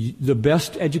the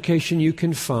best education you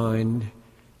can find,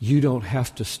 you don't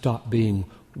have to stop being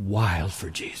wild for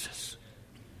Jesus.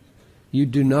 You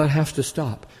do not have to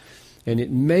stop. And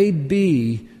it may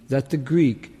be that the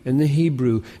Greek and the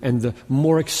Hebrew and the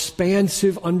more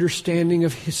expansive understanding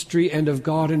of history and of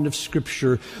God and of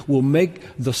Scripture will make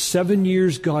the 7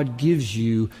 years God gives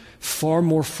you far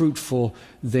more fruitful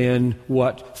than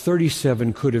what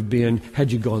 37 could have been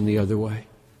had you gone the other way.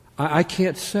 I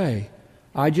can't say.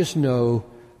 I just know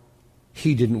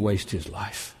he didn't waste his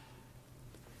life.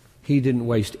 He didn't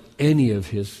waste any of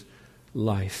his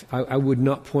life. I would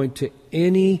not point to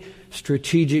any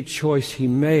strategic choice he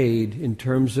made in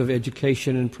terms of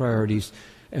education and priorities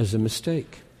as a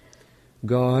mistake.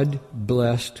 God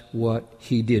blessed what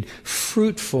he did.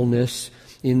 Fruitfulness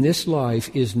in this life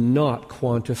is not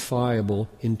quantifiable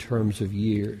in terms of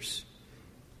years.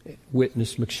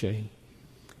 Witness McShane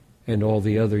and all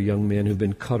the other young men who've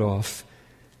been cut off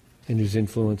and whose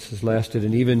influence has lasted.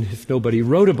 And even if nobody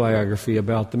wrote a biography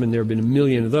about them, and there have been a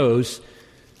million of those,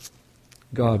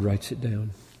 God writes it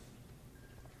down.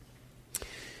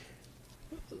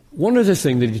 One other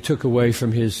thing that he took away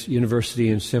from his university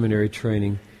and seminary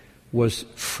training was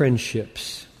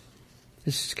friendships.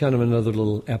 This is kind of another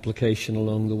little application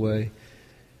along the way.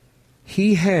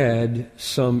 He had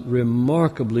some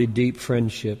remarkably deep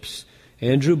friendships.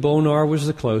 Andrew Bonar was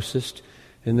the closest,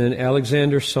 and then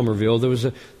Alexander Somerville.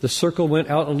 The circle went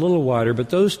out a little wider, but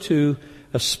those two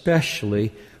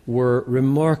especially were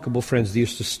remarkable friends. They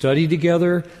used to study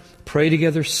together, pray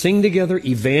together, sing together,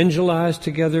 evangelize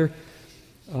together.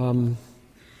 And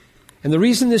the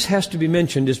reason this has to be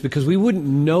mentioned is because we wouldn't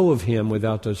know of him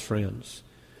without those friends.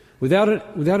 Without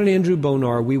an Andrew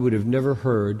Bonar, we would have never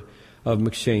heard of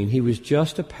McShane. He was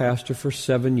just a pastor for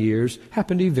 7 years,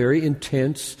 happened to be very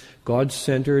intense,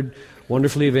 God-centered,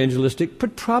 wonderfully evangelistic,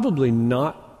 but probably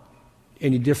not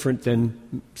any different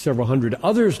than several hundred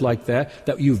others like that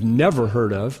you've never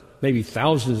heard of, maybe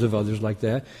thousands of others like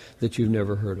that you've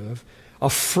never heard of. A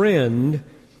friend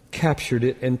captured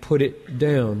it and put it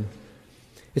down.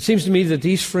 It seems to me that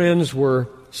these friends were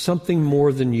something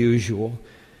more than usual.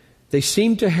 They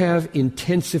seemed to have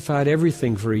intensified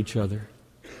everything for each other.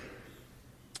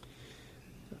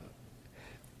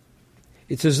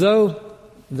 It's as though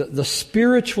the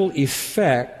spiritual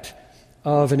effect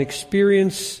of an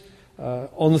experience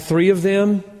on the three of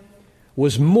them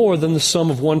was more than the sum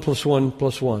of 1 + 1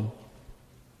 + 1.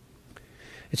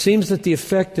 It seems that the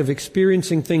effect of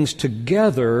experiencing things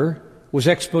together was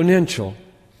exponential.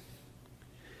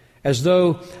 As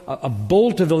though a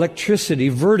bolt of electricity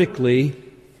vertically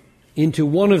into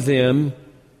one of them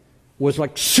was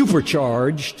like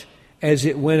supercharged as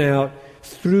it went out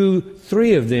through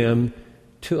three of them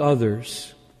to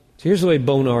others. So here's the way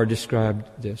Bonar described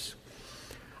this.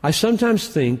 I sometimes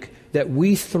think that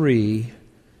we three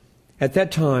at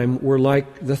that time were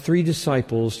like the three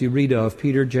disciples you read of,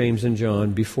 Peter, James, and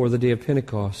John, before the day of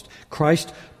Pentecost.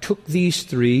 Christ took these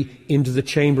three into the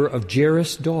chamber of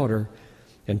Jairus' daughter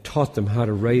and taught them how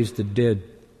to raise the dead.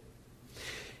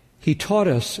 He taught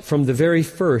us from the very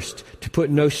first to put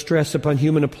no stress upon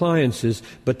human appliances,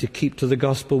 but to keep to the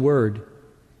gospel word.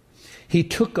 He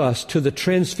took us to the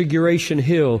Transfiguration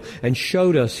Hill and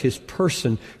showed us His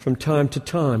person from time to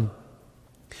time.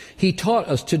 He taught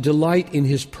us to delight in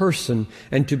His person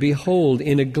and to behold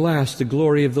in a glass the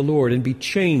glory of the Lord and be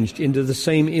changed into the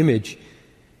same image.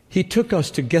 He took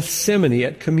us to Gethsemane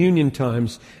at communion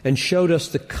times and showed us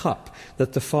the cup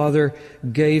that the Father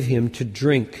gave Him to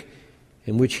drink,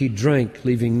 in which He drank,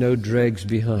 leaving no dregs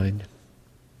behind.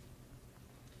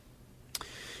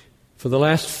 For the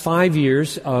last 5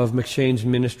 years of McShane's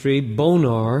ministry,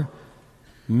 Bonar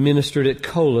ministered at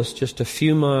Colas, just a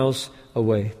few miles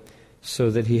away,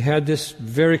 so that he had this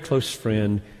very close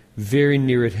friend very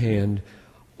near at hand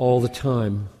all the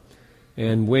time.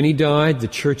 And when he died, the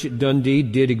church at Dundee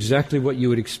did exactly what you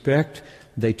would expect.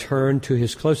 They turned to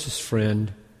his closest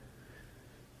friend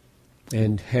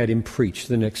and had him preach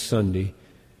the next Sunday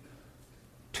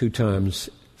 2 times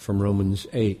from Romans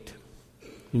 8.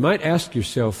 You might ask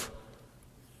yourself,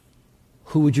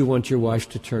 who would you want your wife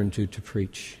to turn to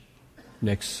preach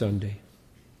next Sunday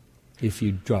if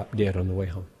you drop dead on the way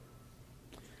home?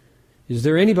 Is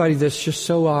there anybody that's just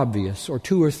so obvious, or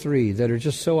 2 or 3 that are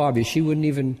just so obvious she wouldn't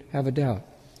even have a doubt?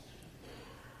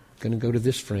 Going to go to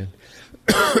this friend.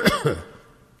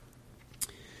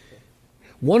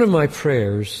 One of my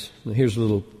prayers, here's a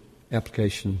little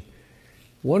application.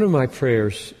 One of my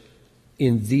prayers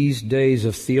in these days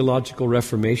of theological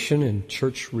reformation and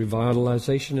church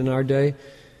revitalization in our day,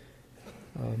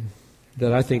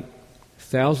 that I think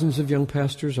thousands of young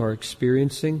pastors are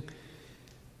experiencing,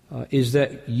 is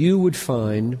that you would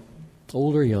find,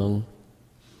 old or young,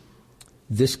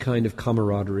 this kind of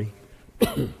camaraderie.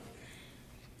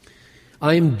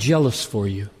 I am jealous for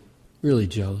you, really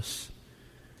jealous,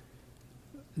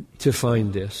 to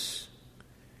find this.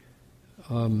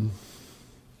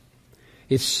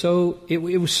 It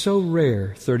was so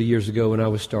rare 30 years ago when I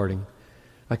was starting.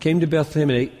 I came to Bethlehem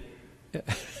in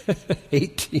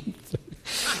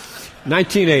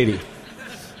 1980.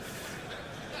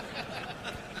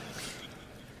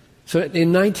 So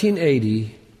in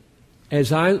 1980,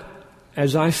 as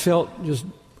I felt just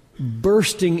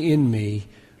bursting in me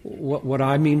what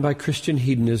I mean by Christian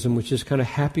hedonism, which is kind of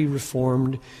happy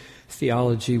Reformed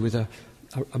theology with an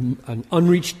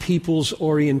unreached people's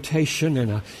orientation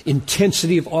and an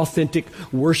intensity of authentic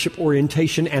worship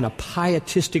orientation and a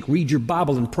pietistic read your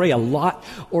Bible and pray a lot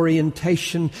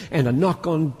orientation and a knock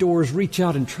on doors, reach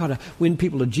out and try to win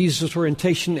people to Jesus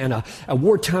orientation and a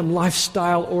wartime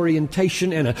lifestyle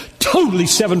orientation and a totally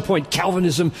 7-point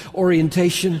Calvinism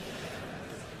orientation.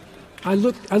 I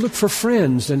looked for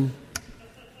friends and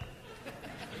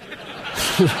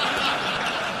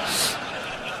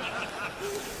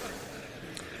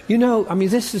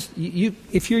this is,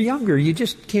 if you're younger, you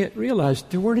just can't realize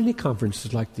there weren't any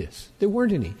conferences like this. There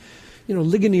weren't any.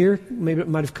 Ligonier, maybe it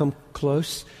might have come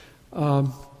close.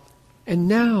 And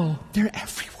now they're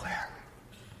everywhere.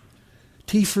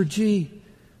 T4G,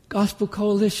 Gospel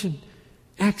Coalition,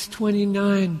 Acts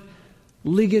 29,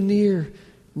 Ligonier,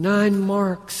 9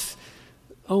 Marks.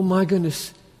 Oh my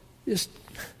goodness. They're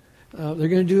going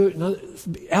to do it.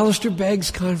 Alistair Begg's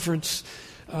conference.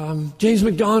 James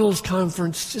McDonald's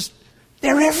conference,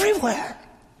 they're everywhere.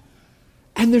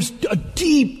 And there's a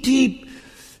deep, deep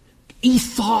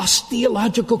ethos,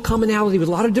 theological commonality with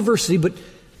a lot of diversity, but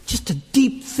just a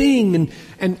deep thing.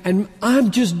 And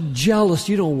I'm just jealous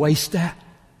you don't waste that.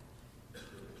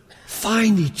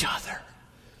 Find each other.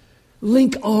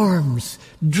 Link arms.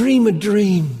 Dream a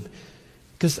dream.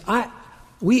 Because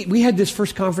we had this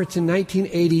first conference in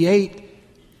 1988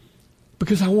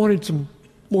 because I wanted some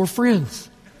more friends.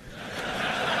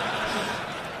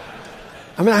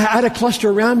 I had a cluster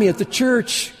around me at the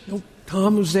church.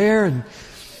 Tom was there and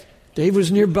Dave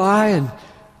was nearby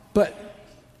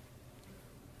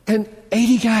and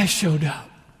 80 guys showed up.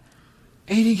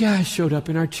 80 guys showed up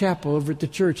in our chapel over at the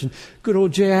church, and good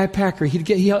old J.I. Packer,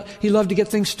 he loved to get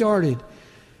things started.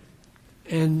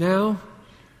 And now,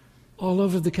 all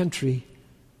over the country,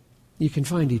 you can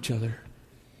find each other.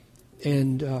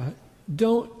 And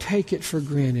don't take it for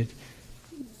granted.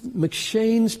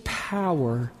 McShane's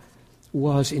power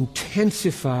was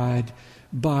intensified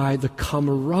by the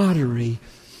camaraderie,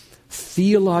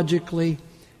 theologically,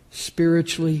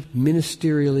 spiritually,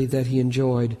 ministerially, that he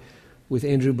enjoyed with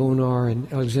Andrew Bonar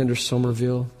and Alexander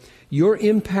Somerville. Your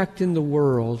impact in the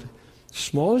world,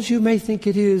 small as you may think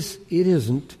it is, it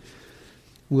isn't,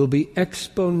 will be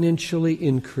exponentially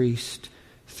increased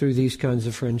through these kinds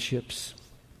of friendships.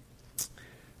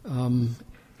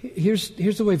 Here's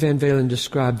the way Van Valen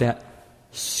described that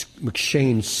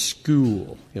McShane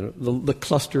school, the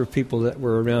cluster of people that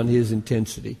were around his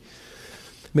intensity.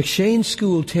 McShane's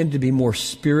school tended to be more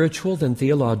spiritual than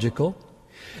theological.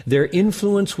 Their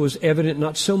influence was evident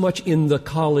not so much in the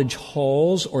college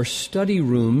halls or study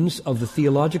rooms of the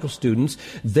theological students.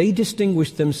 They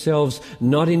distinguished themselves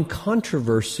not in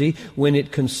controversy when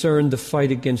it concerned the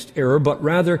fight against error, but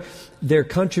rather their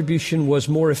contribution was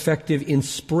more effective in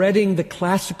spreading the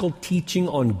classical teaching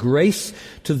on grace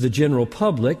to the general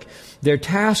public. Their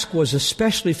task was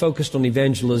especially focused on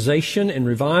evangelization and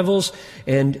revivals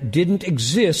and didn't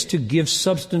exist to give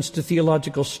substance to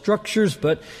theological structures,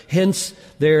 but hence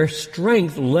their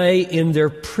strength lay in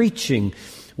their preaching,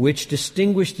 which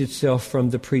distinguished itself from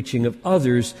the preaching of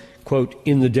others, quote,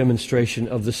 in the demonstration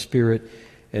of the Spirit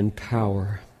and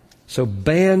power. So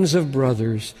bands of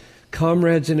brothers,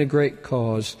 comrades in a great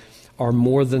cause, are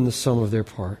more than the sum of their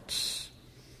parts.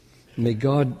 May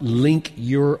God link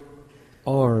your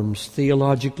arms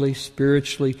theologically,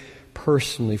 spiritually,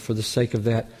 personally for the sake of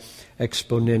that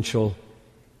exponential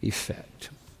effect.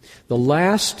 The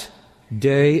last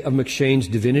day of McShane's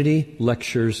divinity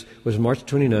lectures was March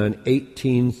 29,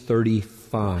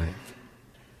 1835.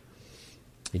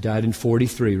 He died in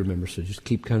 43, remember, so just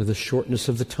keep kind of the shortness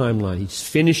of the timeline. He's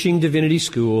finishing divinity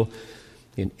school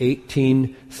in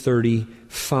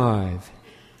 1835.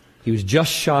 He was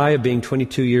just shy of being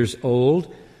 22 years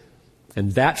old,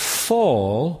 and that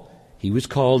fall He was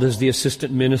called as the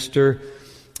assistant minister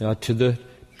to the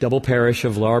double parish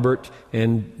of Larbert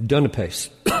and Dunipace.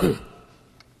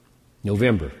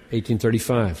 November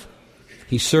 1835.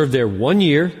 He served there 1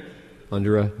 year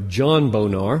under a John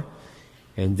Bonar,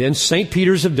 and then St.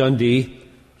 Peter's of Dundee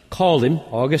called him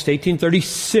August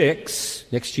 1836,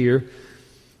 next year,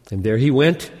 and there he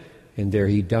went, and there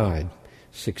he died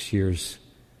 6 years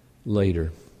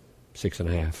later,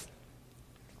 6.5.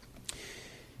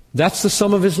 That's the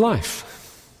sum of his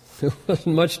life. There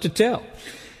wasn't much to tell.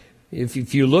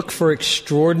 If you look for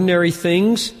extraordinary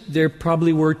things, there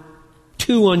probably were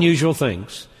two unusual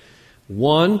things.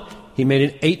 One, he made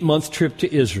an 8-month trip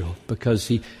to Israel because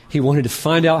he wanted to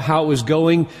find out how it was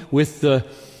going with the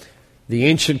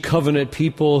ancient covenant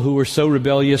people who were so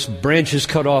rebellious, branches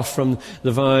cut off from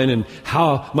the vine, and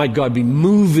how might God be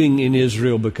moving in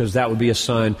Israel, because that would be a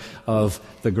sign of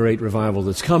the great revival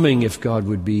that's coming if God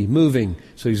would be moving.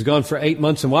 So he's gone for 8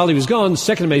 months, and while he was gone, the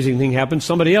second amazing thing happened.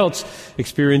 Somebody else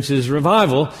experiences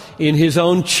revival in his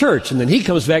own church, and then he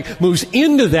comes back, moves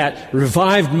into that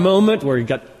revived moment where he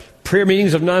got prayer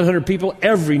meetings of 900 people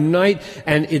every night,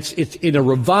 and it's in a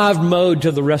revived mode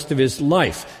to the rest of his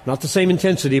life. Not the same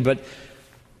intensity, but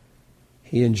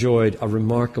he enjoyed a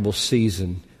remarkable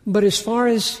season. But as far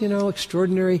as,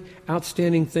 extraordinary,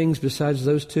 outstanding things besides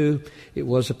those two, it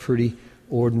was a pretty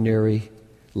ordinary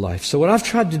life. So what I've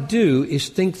tried to do is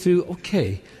think through,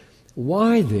 okay,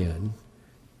 why then?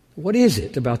 What is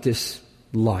it about this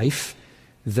life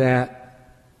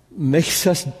that makes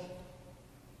us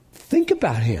think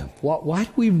about him? Why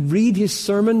do we read his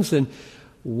sermons, and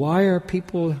why are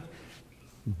people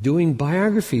doing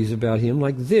biographies about him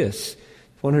like this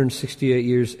 168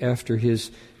 years after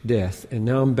his death? And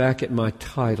now I'm back at my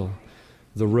title,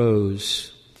 The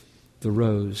Rose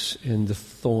and the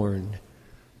Thorn.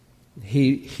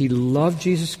 He loved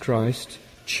Jesus Christ,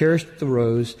 cherished the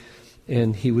rose,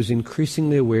 and he was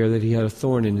increasingly aware that he had a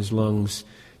thorn in his lungs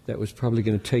that was probably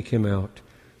going to take him out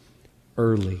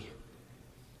early.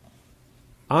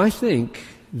 I think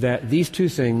that these two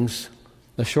things,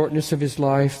 the shortness of his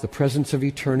life, the presence of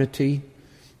eternity,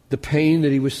 the pain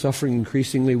that he was suffering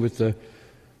increasingly with the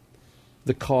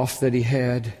cough that he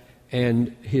had,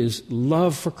 and his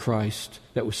love for Christ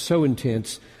that was so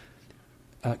intense,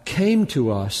 came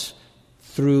to us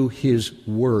through his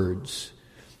words.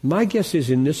 My guess is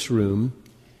in this room,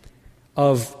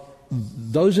 of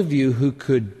those of you who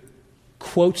could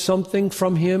quote something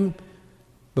from him,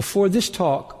 before this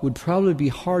talk would probably be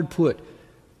hard put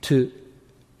to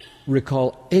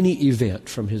recall any event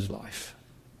from his life.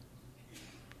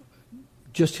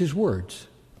 Just his words.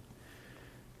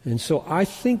 And so I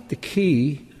think the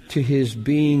key to his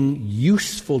being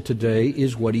useful today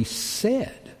is what he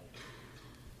said,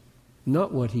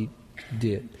 not what he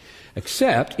did.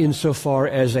 Except insofar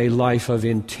as a life of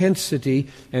intensity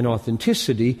and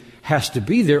authenticity has to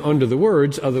be there under the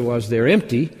words, otherwise they're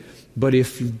empty. But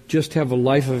if you just have a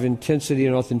life of intensity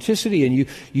and authenticity and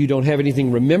you don't have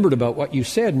anything remembered about what you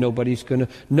said, nobody's going to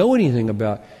know anything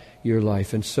about your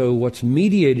life. And so what's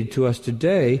mediated to us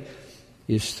today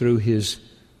is through his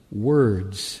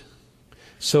words.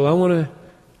 So I want to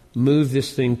move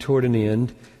this thing toward an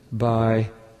end by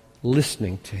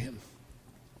listening to him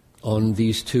on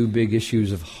these two big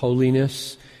issues of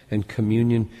holiness and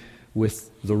communion with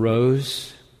the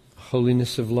rose.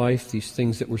 Holiness of life, these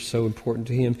things that were so important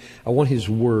to him. I want his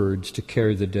words to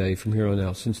carry the day from here on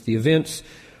out, since the events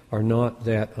are not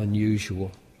that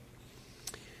unusual.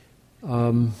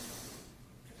 I'm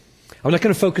not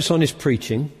going to focus on his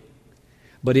preaching,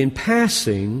 but in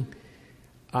passing,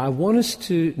 I want us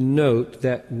to note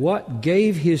that what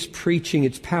gave his preaching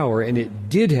its power, and it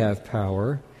did have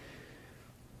power,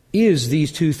 is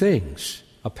these two things: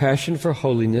 a passion for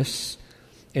holiness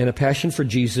and a passion for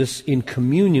Jesus in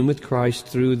communion with Christ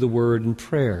through the Word and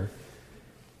prayer.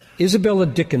 Isabella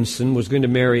Dickinson was going to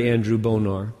marry Andrew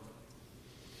Bonar.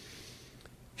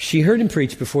 She heard him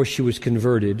preach before she was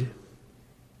converted,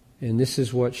 and this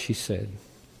is what she said.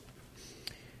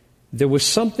 There was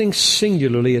something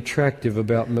singularly attractive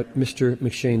about Mr.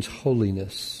 McShane's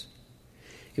holiness.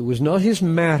 It was not his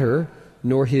matter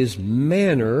nor his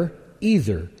manner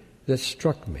either that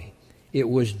struck me. It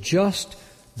was just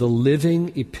the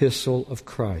living epistle of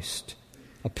Christ,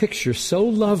 a picture so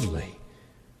lovely,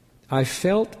 I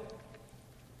felt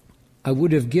I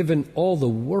would have given all the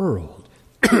world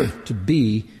to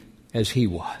be as he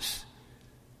was,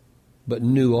 but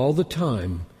knew all the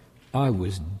time I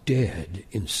was dead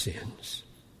in sins.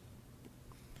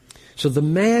 So the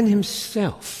man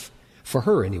himself, for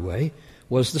her anyway,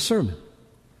 was the sermon.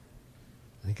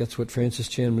 I think that's what Francis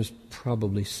Chan was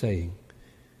probably saying.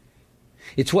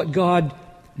 It's what God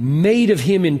made of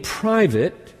him in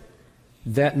private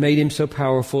that made him so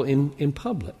powerful in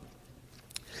public.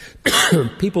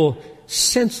 People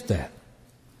sensed that.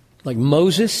 Like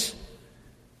Moses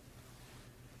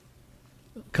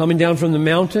coming down from the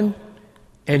mountain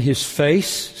and his face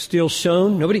still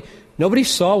shone. Nobody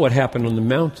saw what happened on the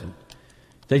mountain.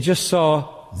 They just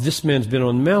saw this man's been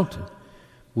on the mountain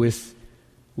with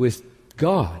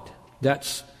God.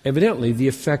 That's evidently the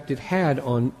effect it had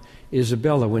on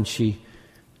Isabella when she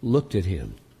looked at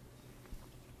him.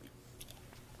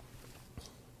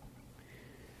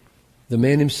 The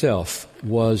man himself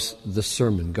was the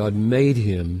sermon. God made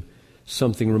him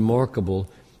something remarkable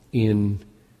in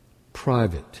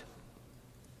private.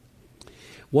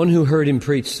 One who heard him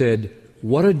preach said,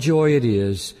 "What a joy it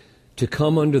is to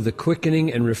come under the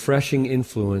quickening and refreshing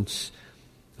influence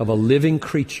of a living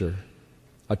creature,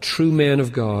 a true man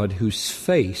of God, whose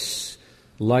face,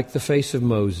 like the face of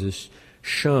Moses,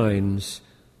 shines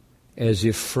as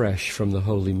if fresh from the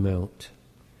holy mount."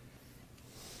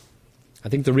 I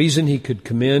think the reason he could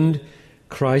commend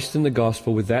Christ and the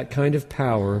gospel with that kind of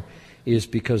power is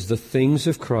because the things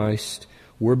of Christ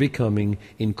were becoming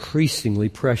increasingly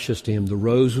precious to him. The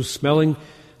rose was smelling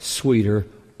sweeter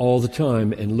all the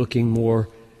time and looking more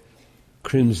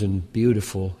crimson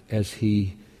beautiful as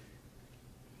he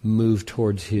moved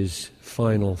towards his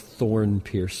final thorn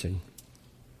piercing.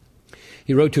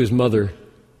 He wrote to his mother,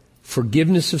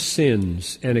 "Forgiveness of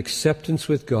sins and acceptance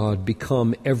with God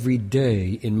become every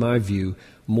day, in my view,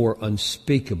 more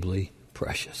unspeakably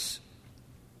precious."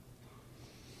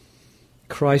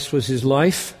 Christ was his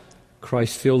life.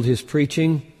 Christ filled his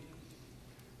preaching.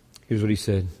 Here's what he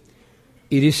said.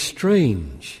 "It is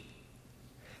strange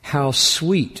how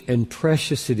sweet and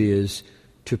precious it is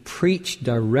to preach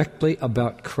directly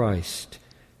about Christ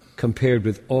compared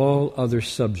with all other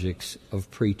subjects of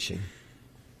preaching."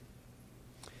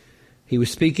 He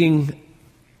was speaking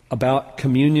about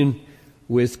communion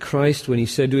with Christ when he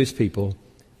said to his people,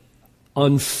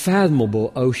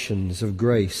 "Unfathomable oceans of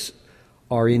grace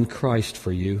are in Christ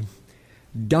for you.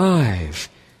 Dive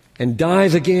and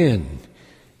dive again,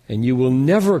 and you will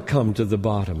never come to the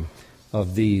bottom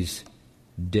of these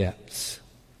depths."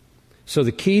 So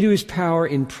the key to his power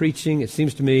in preaching, it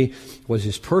seems to me, was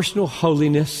his personal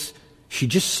holiness. She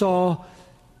just saw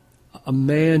a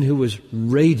man who was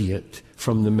radiant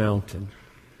from the mountain,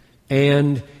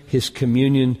 and his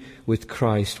communion with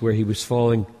Christ, where he was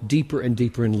falling deeper and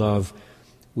deeper in love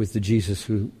with the Jesus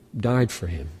who died for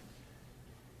him.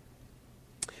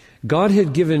 God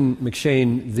had given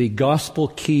McShane the gospel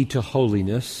key to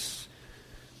holiness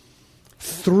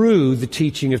through the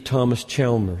teaching of Thomas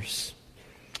Chalmers.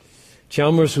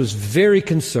 Chalmers was very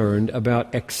concerned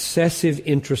about excessive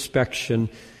introspection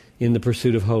in the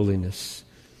pursuit of holiness.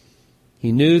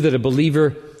 He knew that a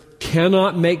believer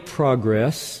cannot make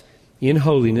progress in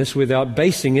holiness without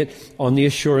basing it on the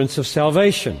assurance of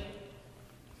salvation.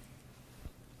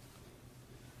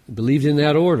 He believed in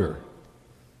that order.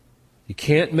 You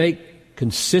can't make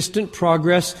consistent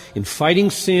progress in fighting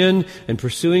sin and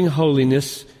pursuing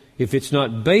holiness if it's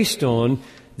not based on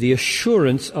the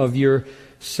assurance of your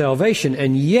salvation.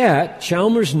 And yet,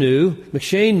 Chalmers knew,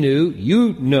 McShane knew,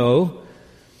 you know,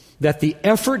 that the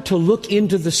effort to look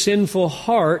into the sinful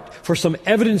heart for some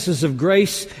evidences of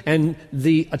grace and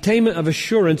the attainment of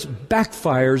assurance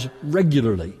backfires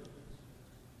regularly.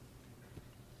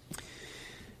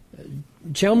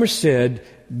 Chalmers said,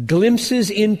 "Glimpses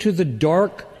into the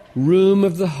dark room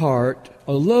of the heart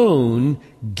alone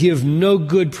give no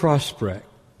good prospect."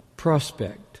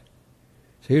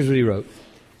 So here's what he wrote.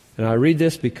 And I read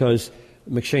this because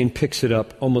McShane picks it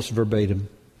up almost verbatim.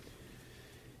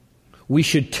 "We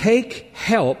should take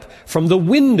help from the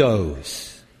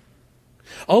windows.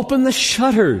 Open the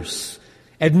shutters.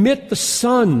 Admit the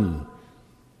sun.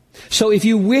 So if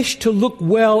you wish to look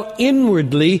well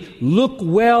inwardly, look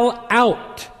well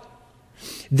out.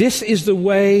 This is the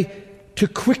way to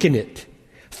quicken it.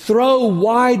 Throw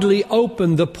widely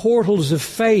open the portals of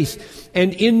faith,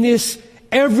 and in this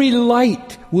every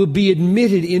light will be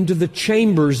admitted into the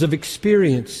chambers of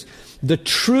experience. The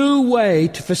true way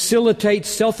to facilitate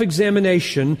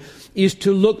self-examination is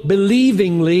to look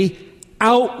believingly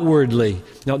outwardly."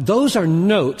 Now, those are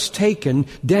notes taken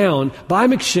down by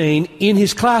McShane in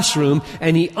his classroom,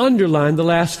 and he underlined the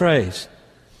last phrase.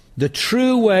 The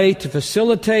true way to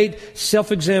facilitate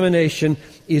self-examination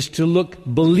is to look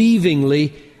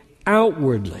believingly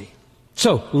outwardly.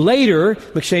 So, later,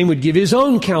 McShane would give his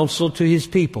own counsel to his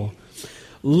people.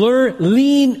 Learn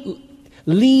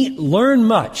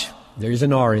much. There's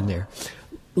an R in there.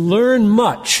 Learn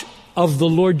much of the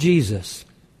Lord Jesus.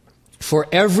 For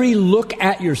every look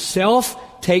at yourself,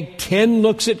 take 10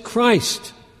 looks at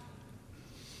Christ.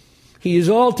 He is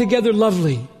altogether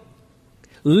lovely.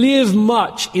 Live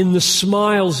much in the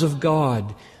smiles of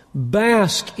God.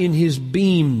 Bask in His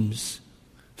beams.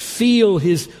 Feel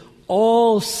His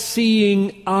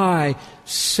all-seeing eye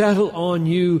settle on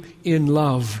you in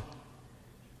love.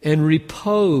 And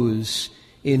repose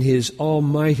in His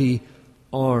almighty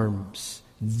arms.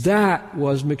 That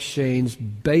was McShane's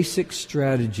basic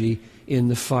strategy in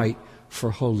the fight for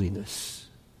holiness.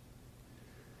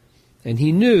 And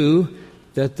he knew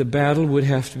that the battle would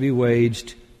have to be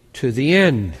waged to the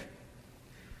end.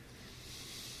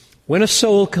 When a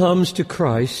soul comes to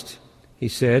Christ, he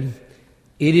said,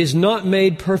 it is not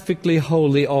made perfectly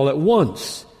holy all at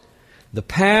once. The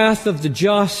path of the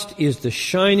just is the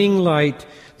shining light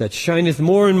that shineth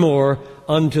more and more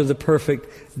unto the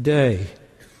perfect day.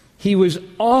 He was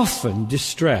often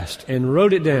distressed and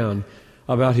wrote it down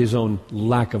about his own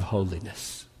lack of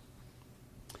holiness.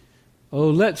 Oh,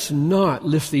 let's not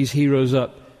lift these heroes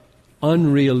up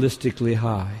unrealistically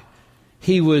high.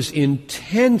 He was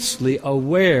intensely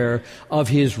aware of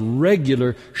his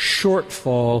regular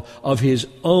shortfall of his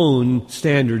own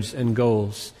standards and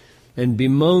goals and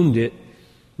bemoaned it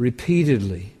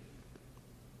repeatedly.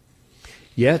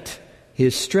 Yet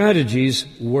his strategies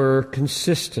were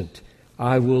consistent.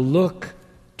 I will look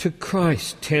to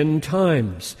Christ 10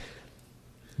 times,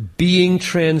 being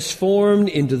transformed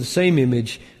into the same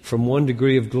image from one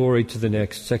degree of glory to the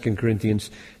next, 2 Corinthians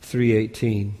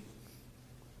 3:18.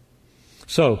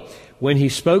 So, when he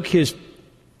spoke his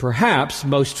perhaps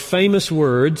most famous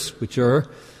words, which are,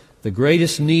 the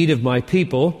greatest need of my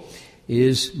people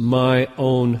is my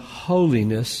own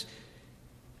holiness,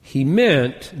 he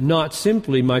meant not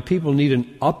simply my people need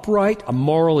a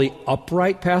morally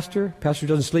upright pastor. Pastor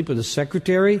doesn't sleep with a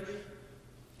secretary.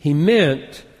 He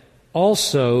meant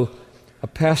also a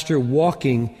pastor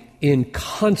walking in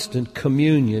constant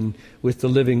communion with the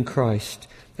living Christ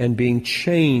and being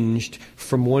changed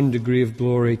from one degree of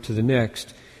glory to the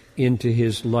next into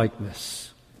His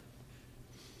likeness.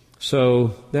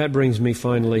 So that brings me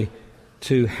finally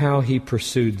to how he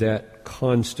pursued that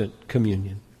constant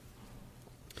communion.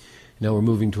 Now we're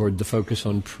moving toward the focus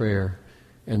on prayer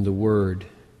and the Word.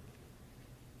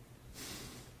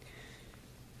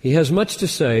 He has much to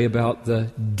say about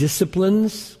the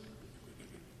disciplines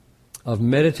of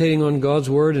meditating on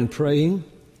God's Word and praying,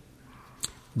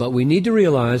 but we need to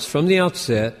realize from the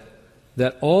outset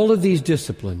that all of these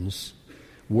disciplines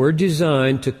were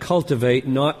designed to cultivate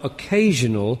not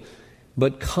occasional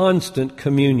but constant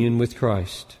communion with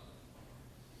Christ.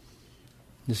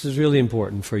 This is really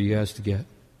important for you guys to get.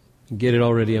 You get it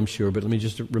already, I'm sure, but let me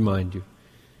just remind you.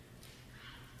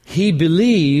 He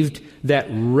believed that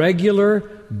regular,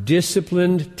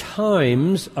 disciplined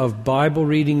times of Bible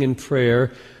reading and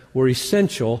prayer were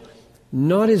essential,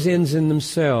 not as ends in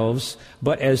themselves,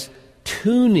 but as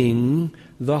tuning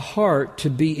the heart to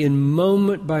be in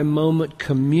moment-by-moment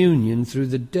communion through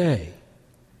the day.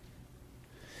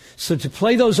 So to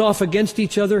play those off against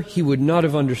each other, he would not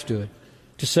have understood.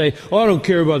 To say, oh, I don't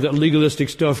care about that legalistic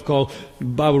stuff called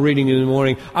Bible reading in the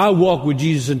morning. I walk with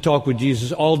Jesus and talk with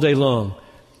Jesus all day long.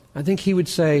 I think he would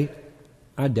say,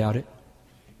 I doubt it.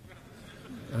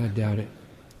 I doubt it.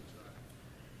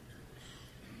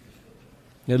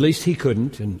 At least he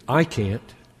couldn't, and I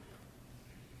can't.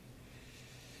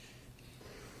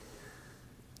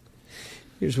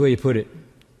 Here's the way you put it.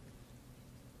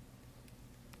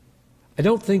 I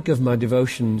don't think of my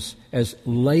devotions as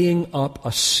laying up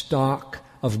a stock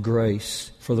of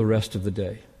grace for the rest of the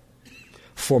day.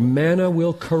 For manna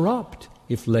will corrupt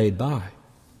if laid by.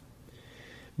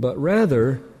 But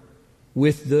rather,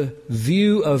 with the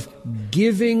view of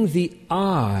giving the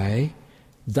eye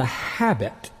the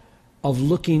habit of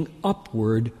looking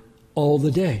upward all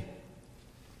the day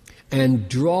and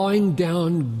drawing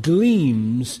down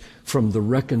gleams from the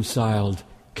reconciled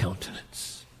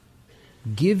countenance.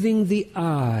 Giving the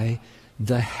eye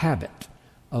the habit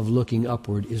of looking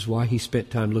upward is why he spent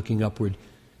time looking upward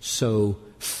so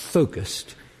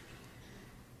focused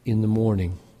in the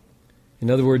morning. In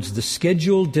other words, the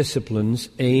scheduled disciplines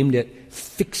aimed at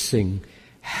fixing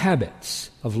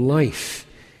habits of life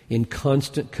in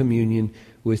constant communion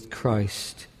with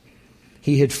Christ.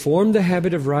 He had formed the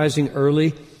habit of rising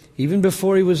early even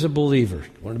before he was a believer.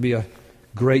 He wanted to be a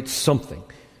great something.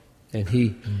 And he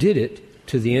did it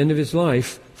to the end of his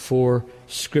life for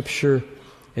Scripture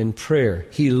and prayer.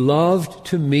 He loved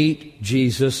to meet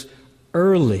Jesus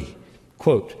early.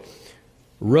 Quote,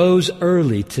 rose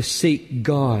early to seek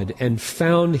God and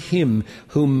found Him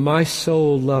whom my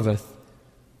soul loveth.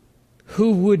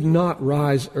 Who would not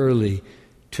rise early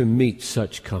to meet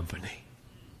such company?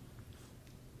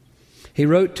 He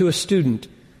wrote to a student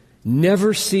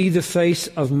Never see the face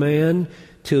of man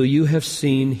till you have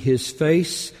seen his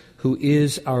face, who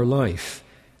is our life,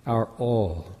 our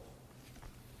all.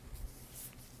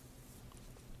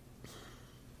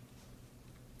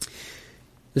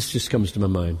 This just comes to my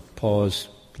mind. Pause.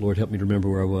 Lord, help me to remember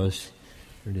where I was.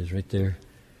 There it is, right there.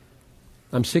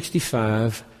 I'm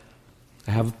 65.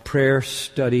 I have a prayer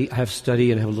study. I have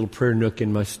study and I have a little prayer nook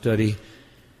in my study.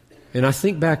 And I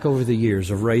think back over the years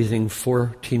of raising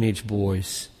 4 teenage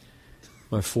boys,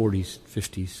 my 40s,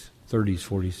 50s, 30s,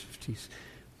 40s,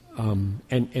 50s.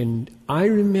 And I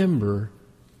remember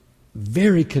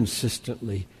very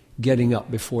consistently getting up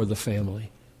before the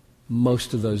family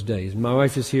most of those days. My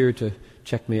wife is here to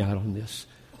check me out on this.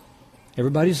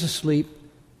 Everybody's asleep.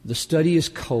 The study is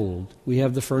cold. We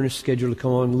have the furnace scheduled to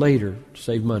come on later to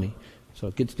save money. So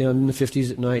it gets down in the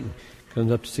 50s at night and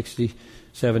comes up to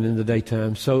 67 in the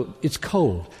daytime. So it's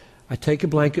cold. I take a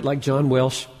blanket like John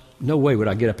Welsh. No way would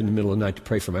I get up in the middle of the night to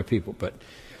pray for my people, but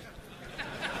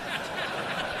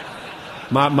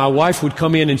my wife would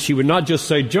come in and she would not just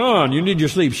say, "John, you need your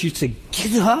sleep." She'd say,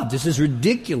 "Get up. This is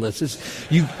ridiculous.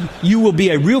 You will be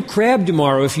a real crab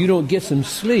tomorrow if you don't get some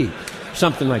sleep."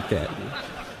 Something like that.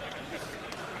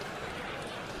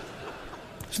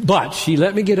 But she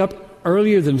let me get up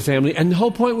earlier than the family, and the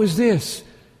whole point was this.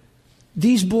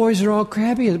 These boys are all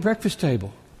crabby at the breakfast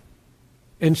table.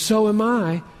 And so am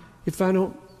I if I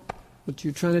don't, what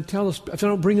you're trying to tell us, if I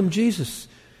don't bring them Jesus.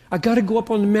 I got to go up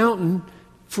on the mountain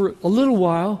for a little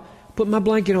while, put my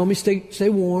blanket on me, stay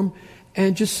warm,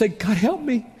 and just say, "God, help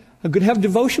me. I'm going to have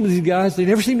devotion with these guys. They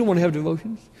never seem to want to have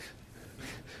devotions.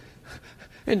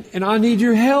 And I need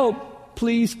your help.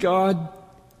 Please, God."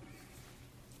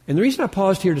 And the reason I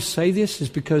paused here to say this is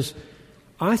because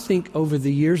I think over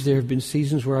the years there have been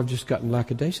seasons where I've just gotten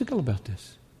lackadaisical about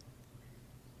this.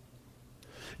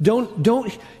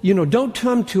 Don't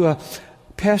come to a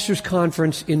pastor's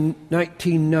conference in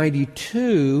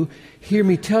 1992, hear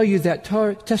me tell you that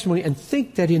testimony, and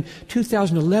think that in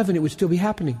 2011 it would still be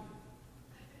happening.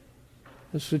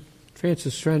 That's what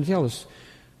Francis is trying to tell us.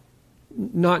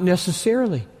 Not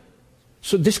necessarily.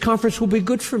 So this conference will be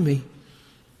good for me.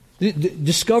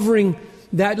 Discovering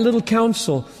that little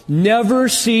counsel. Never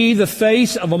see the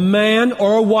face of a man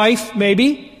or a wife,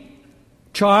 maybe,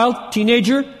 child,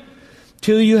 teenager,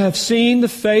 till you have seen the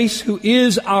face who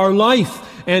is our life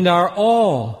and our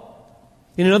all.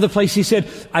 In another place he said,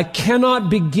 "I cannot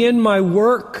begin my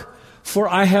work, for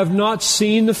I have not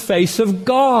seen the face of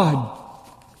God."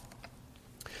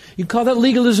 You can call that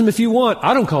legalism if you want.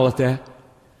 I don't call it that.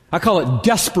 I call it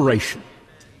desperation.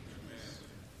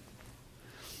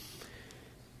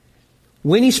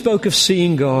 When he spoke of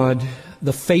seeing God,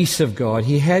 the face of God,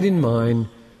 he had in mind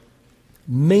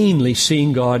mainly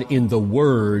seeing God in the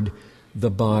Word, the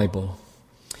Bible.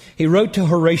 He wrote to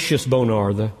Horatius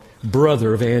Bonar, the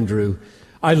brother of Andrew,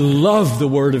 "I love the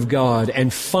Word of God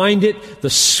and find it the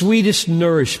sweetest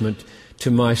nourishment to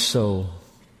my soul."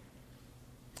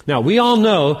 Now, we all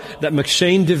know that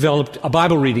McShane developed a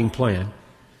Bible reading plan.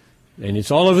 And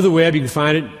it's all over the web. You can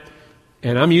find it.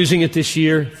 And I'm using it this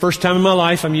year. First time in my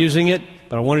life I'm using it.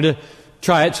 But I wanted to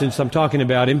try it since I'm talking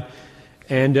about him.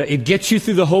 And it gets you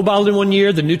through the whole Bible in 1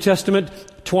 year, the New Testament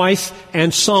twice,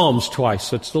 and Psalms twice.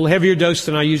 So it's a little heavier dose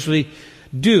than I usually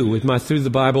do with my Through the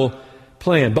Bible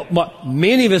plan. But what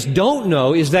many of us don't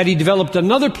know is that he developed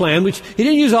another plan, which he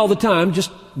didn't use all the time,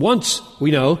 just once,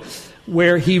 we know,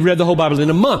 where he read the whole Bible in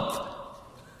a month.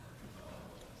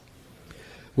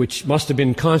 Which must have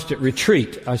been constant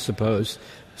retreat, I suppose,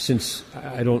 since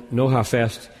I don't know how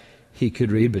fast he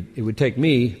could read, but it would take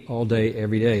me all day,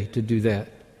 every day to do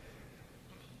that.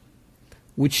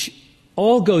 Which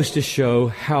all goes to show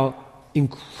how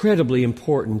incredibly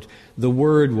important the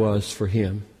Word was for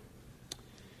him.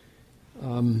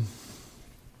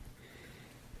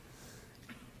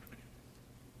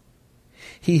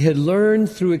 He had learned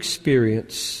through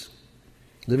experience,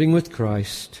 living with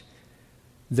Christ,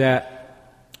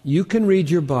 that you can read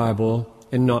your Bible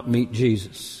and not meet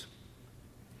Jesus.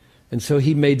 And so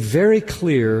he made very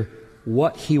clear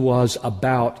what he was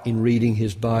about in reading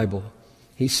his Bible.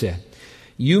 He said,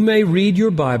 "You may read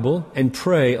your Bible and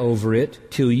pray over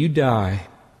it till you die.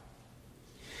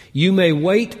 You may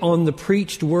wait on the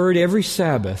preached word every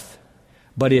Sabbath,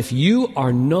 but if you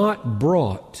are not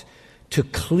brought to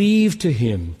cleave to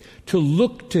Him, to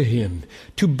look to Him,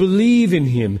 to believe in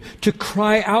Him, to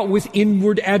cry out with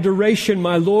inward adoration,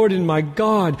 'My Lord and my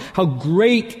God, how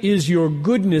great is your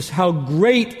goodness, how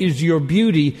great is your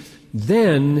beauty,'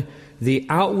 then the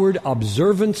outward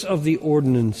observance of the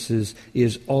ordinances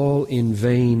is all in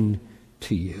vain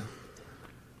to you."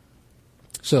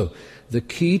 So, the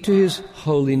key to His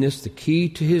holiness, the key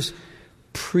to His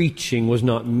preaching was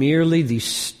not merely the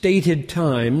stated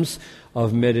times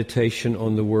of meditation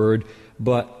on the Word,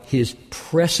 but his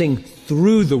pressing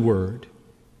through the Word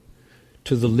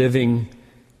to the living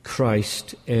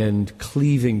Christ and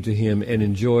cleaving to Him and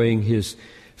enjoying His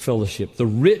fellowship. The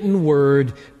written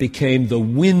Word became the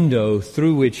window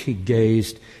through which he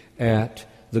gazed at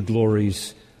the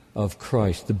glories of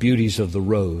Christ, the beauties of the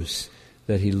rose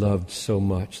that he loved so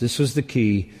much. This was the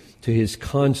key to his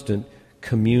constant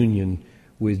communion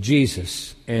with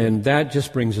Jesus. And that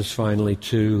just brings us finally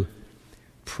to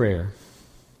prayer.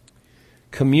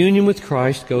 Communion with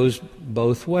Christ goes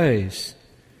both ways.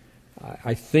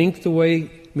 I think the way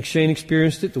McShane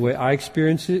experienced it, the way I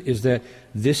experienced it, is that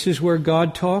this is where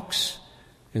God talks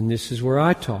and this is where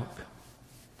I talk.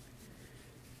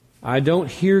 I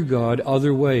don't hear God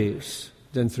other ways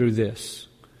than through this,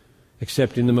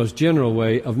 except in the most general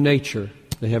way of nature.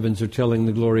 The heavens are telling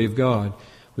the glory of God,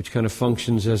 which kind of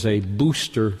functions as a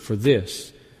booster for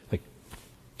this. Like,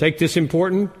 take this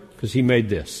important because He made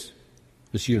this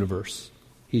universe.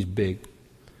 He's big.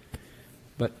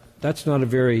 But that's not a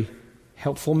very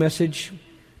helpful message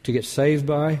to get saved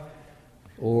by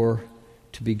or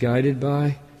to be guided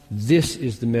by. This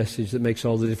is the message that makes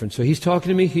all the difference. So he's talking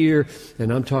to me here,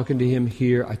 and I'm talking to him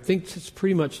here. I think that's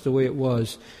pretty much the way it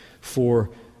was for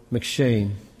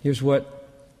McShane. Here's what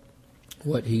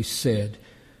he said.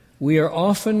 We are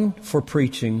often for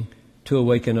preaching to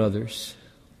awaken others,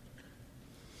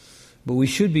 but we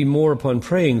should be more upon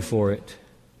praying for it.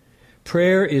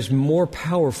 Prayer is more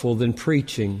powerful than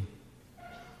preaching.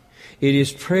 It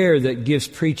is prayer that gives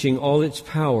preaching all its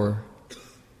power.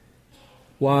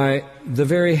 Why, the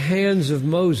very hands of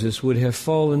Moses would have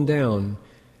fallen down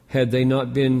had they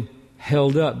not been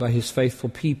held up by his faithful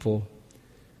people.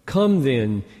 Come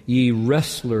then, ye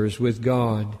wrestlers with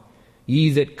God,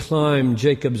 ye that climb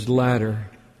Jacob's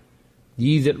ladder,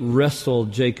 ye that wrestle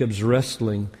Jacob's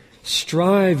wrestling,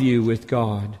 strive you with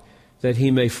God, that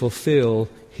He may fulfill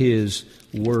His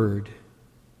word.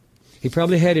 He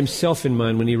probably had himself in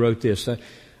mind when he wrote this.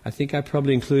 I think I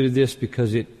probably included this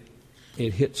because it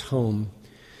hits home.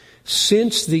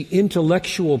 Since the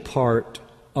intellectual part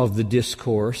of the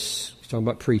discourse, he's talking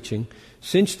about preaching,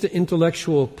 since the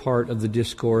intellectual part of the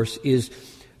discourse is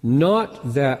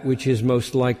not that which is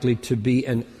most likely to be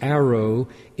an arrow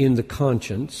in the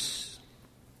conscience,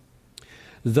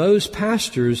 those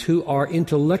pastors who are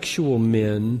intellectual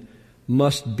men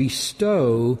must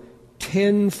bestow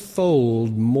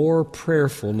tenfold more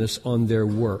prayerfulness on their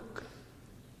work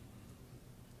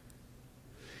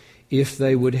if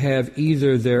they would have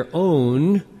either their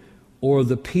own or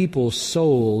the people's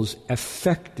souls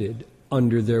affected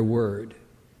under their word.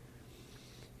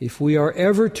 If we are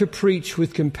ever to preach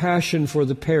with compassion for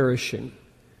the perishing,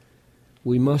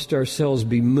 we must ourselves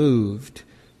be moved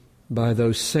by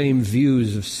those same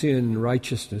views of sin and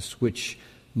righteousness which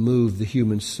move the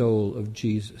human soul of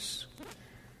Jesus.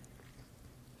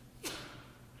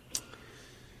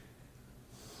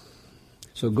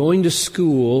 So going to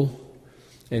school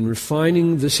and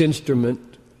refining this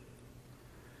instrument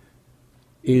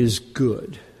is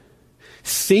good.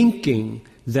 Thinking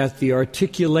that the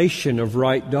articulation of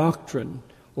right doctrine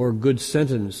or good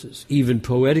sentences, even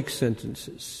poetic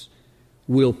sentences,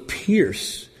 will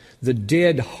pierce the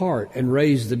dead heart and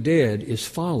raise the dead is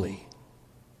folly.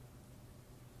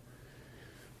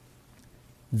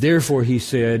 Therefore, he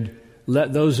said,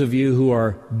 let those of you who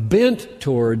are bent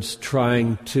towards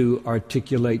trying to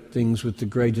articulate things with the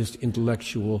greatest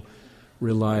intellectual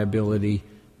reliability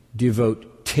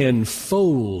devote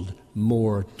tenfold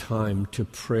more time to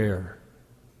prayer.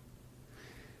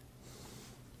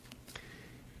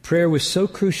 Prayer was so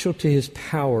crucial to his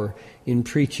power in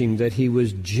preaching that he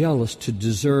was jealous to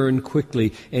discern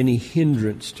quickly any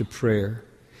hindrance to prayer.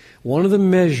 One of the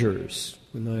measures,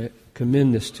 and I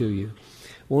commend this to you,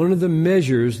 one of the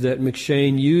measures that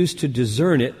McShane used to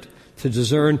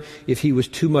discern if he was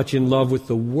too much in love with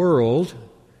the world,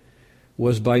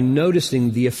 was by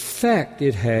noticing the effect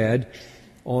it had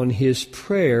on his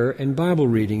prayer and Bible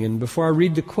reading. And before I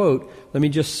read the quote, let me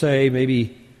just say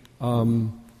maybe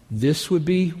this would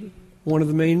be one of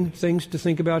the main things to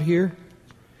think about here.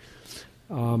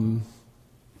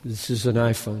 This is an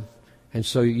iPhone, and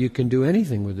so you can do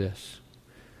anything with this.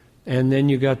 And then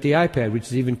you've got the iPad, which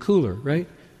is even cooler, right?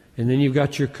 And then you've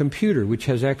got your computer, which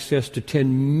has access to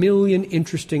 10 million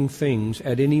interesting things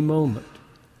at any moment.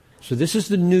 So this is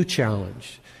the new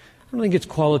challenge. I don't think it's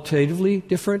qualitatively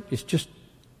different. It's just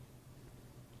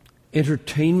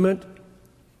entertainment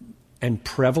and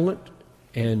prevalent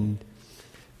and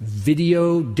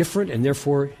video different, and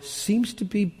therefore seems to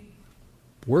be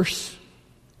worse.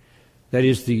 That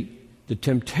is the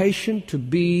temptation to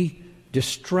be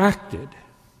distracted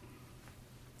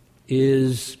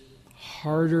is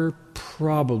harder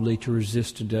probably to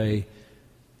resist today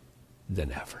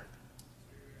than ever.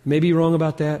 Maybe wrong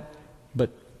about that, but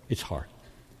it's hard.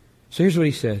 So here's what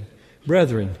he said.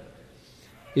 Brethren,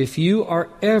 if you are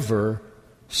ever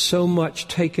so much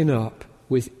taken up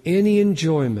with any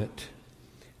enjoyment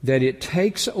that it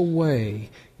takes away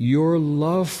your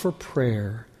love for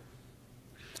prayer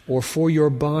or for your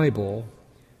Bible,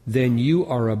 then you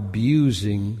are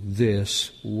abusing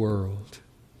this world.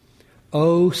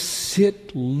 Oh,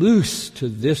 sit loose to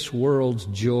this world's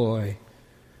joy.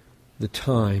 The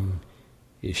time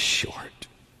is short.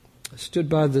 I stood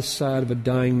by the side of a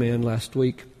dying man last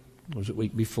week. It was the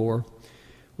week before,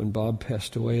 when Bob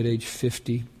passed away at age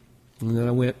 50. And then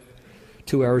I went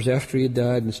 2 hours after he had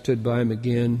died and stood by him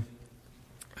again.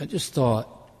 I just thought,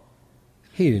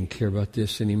 he didn't care about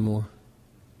this anymore.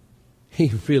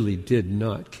 He really did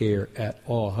not care at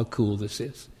all how cool this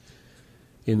is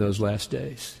in those last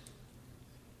days.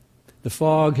 The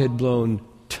fog had blown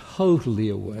totally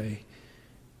away.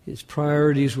 His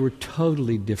priorities were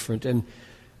totally different. And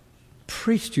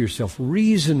preach to yourself,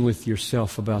 reason with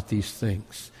yourself about these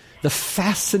things. The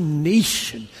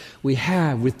fascination we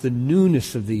have with the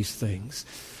newness of these things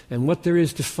and what there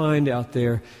is to find out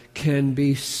there can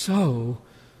be so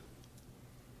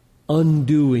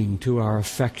undoing to our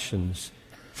affections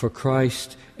for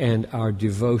Christ and our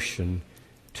devotion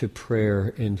to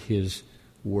prayer and His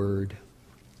Word.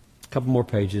 A couple more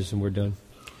pages and we're done.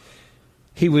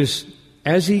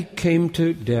 As he came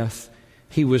to death,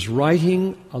 he was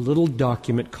writing a little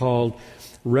document called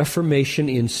Reformation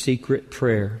in Secret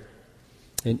Prayer.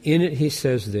 And in it he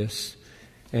says this,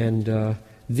 and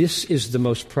this is the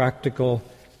most practical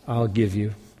I'll give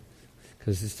you,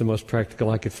 because it's the most practical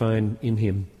I could find in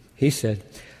him. He said,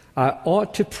 I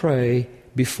ought to pray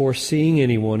before seeing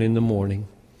anyone in the morning.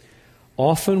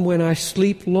 Often when I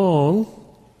sleep long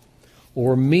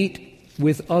or meet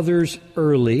with others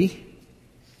early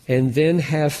and then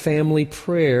have family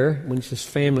prayer, when he says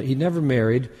family, he never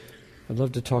married. I'd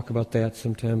love to talk about that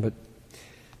sometime, but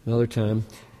another time.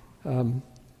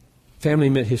 Family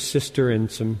meant his sister and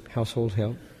some household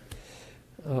help.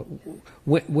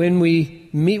 When we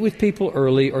meet with people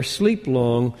early or sleep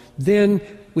long, then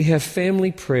we have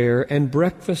family prayer and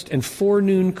breakfast and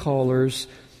forenoon callers.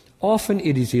 Often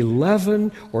it is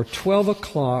 11 or 12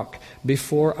 o'clock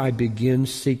before I begin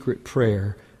secret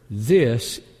prayer.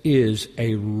 This is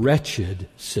a wretched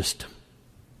system.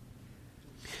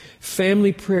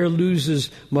 Family prayer loses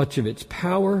much of its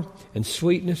power and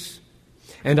sweetness,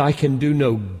 and I can do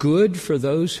no good for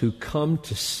those who come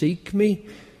to seek me.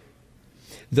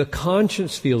 The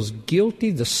conscience feels guilty,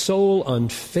 the soul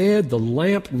unfed, the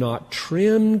lamp not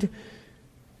trimmed.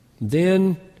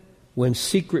 Then, when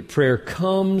secret prayer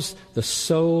comes, the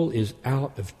soul is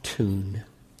out of tune.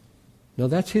 Now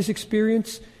that's his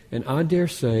experience, and I dare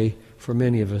say, for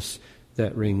many of us,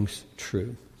 that rings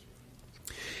true.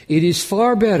 It is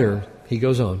far better, he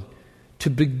goes on, to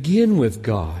begin with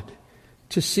God,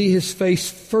 to see His face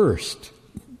first,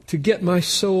 to get my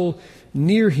soul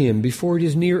near Him before it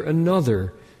is near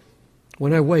another.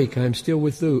 When I wake, I am still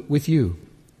with you.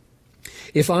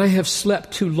 If I have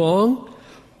slept too long,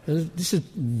 this is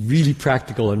really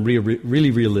practical and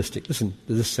really realistic. Listen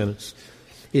to this sentence.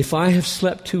 If I have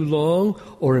slept too long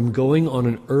or am going on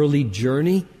an early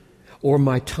journey, or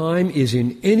my time is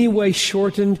in any way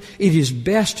shortened, it is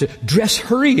best to dress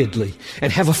hurriedly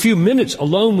and have a few minutes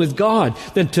alone with God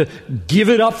than to give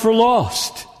it up for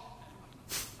lost.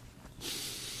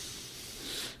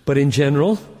 But in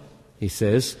general, he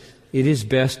says, it is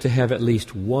best to have at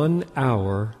least 1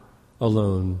 hour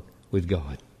alone with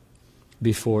God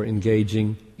before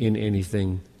engaging in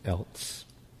anything else.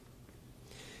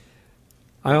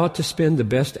 I ought to spend the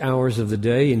best hours of the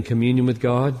day in communion with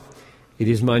God. It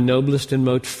is my noblest and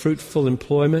most fruitful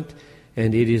employment,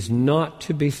 and it is not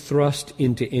to be thrust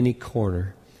into any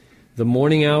corner. The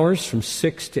morning hours from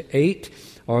 6 to 8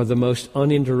 are the most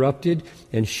uninterrupted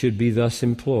and should be thus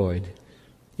employed,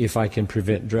 if I can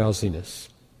prevent drowsiness.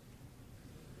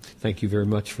 Thank you very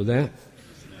much for that.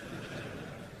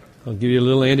 I'll give you a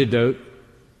little antidote.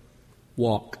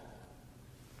 Walk.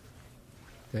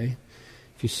 Okay?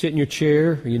 If you sit in your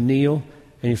chair or you kneel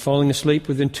and you're falling asleep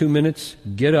within 2 minutes,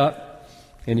 get up.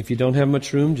 And if you don't have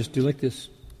much room, just do like this.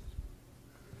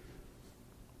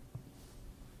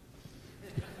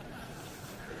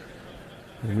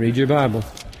 And read your Bible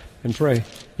and pray.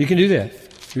 You can do that.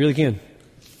 You really can.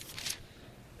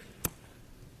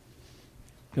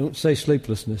 Don't say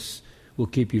sleeplessness will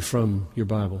keep you from your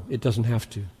Bible. It doesn't have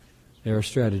to. There are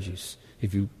strategies.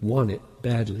 if you want it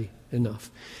badly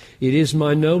enough. It is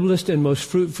my noblest and most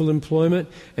fruitful employment,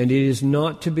 and it is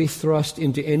not to be thrust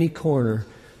into any corner.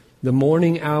 The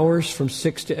morning hours from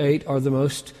 6 to 8 are the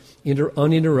most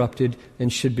uninterrupted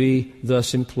and should be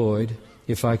thus employed,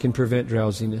 if I can prevent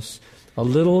drowsiness. A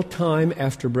little time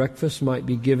after breakfast might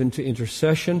be given to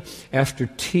intercession. After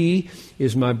tea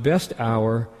is my best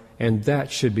hour, and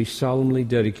that should be solemnly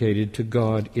dedicated to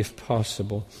God if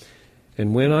possible.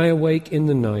 And when I awake in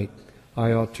the night,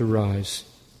 I ought to rise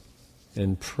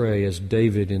and pray as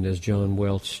David and as John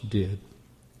Welch did.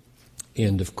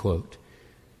 End of quote.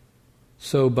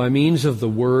 So by means of the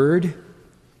Word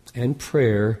and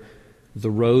prayer, the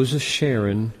Rose of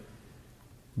Sharon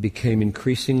became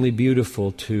increasingly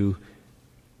beautiful to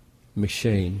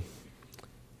McShane.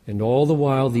 And all the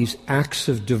while, these acts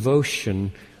of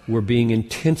devotion were being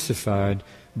intensified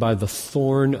by the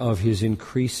thorn of his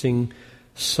increasing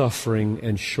suffering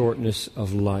and shortness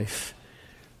of life.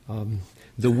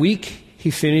 The week he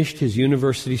finished his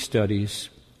university studies,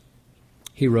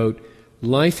 he wrote,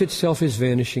 "Life itself is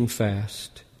vanishing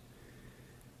fast.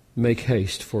 Make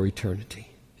haste for eternity."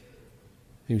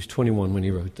 He was 21 when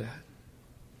he wrote that.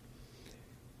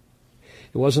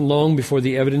 It wasn't long before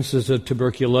the evidences of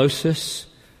tuberculosis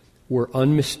were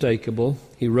unmistakable.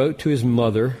 He wrote to his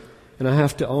mother, and I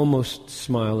have to almost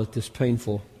smile at this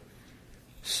painful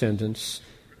sentence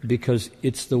because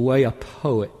it's the way a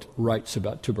poet writes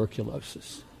about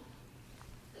tuberculosis.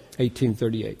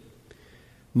 1838.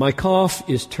 "My cough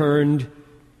is turned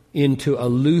into a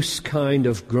loose kind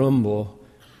of grumble,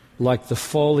 like the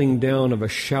falling down of a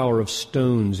shower of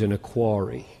stones in a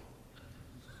quarry."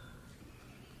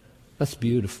 That's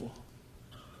beautiful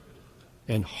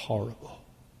and horrible,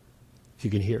 if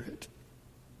you can hear it.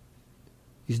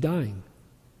 He's dying,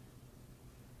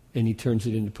 and he turns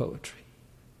it into poetry.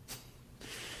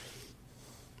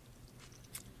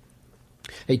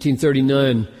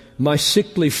 1839, "My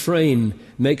sickly frame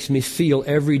makes me feel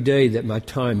every day that my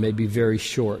time may be very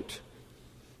short."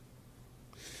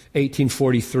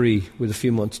 1843, with a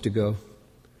few months to go.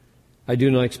 "I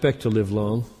do not expect to live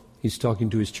long." He's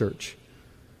talking to his church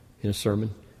in a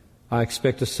sermon. "I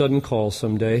expect a sudden call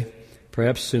someday,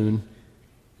 perhaps soon,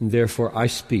 and therefore I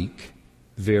speak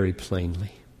very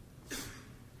plainly."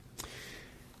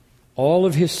 All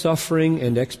of his suffering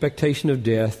and expectation of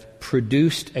death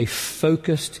produced a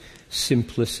focused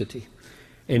simplicity,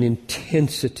 an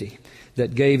intensity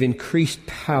that gave increased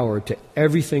power to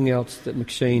everything else that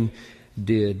McShane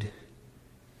did.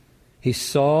 He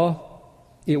saw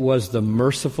it was the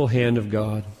merciful hand of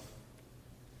God.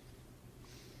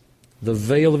 The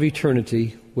veil of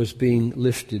eternity was being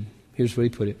lifted. Here's what he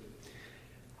put it.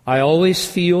 "I always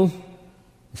feel,"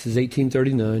 this is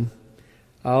 1839,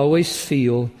 "I always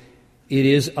feel it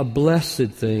is a blessed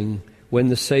thing when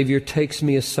the Savior takes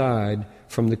me aside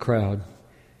from the crowd,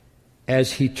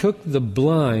 as he took the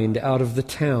blind out of the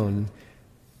town,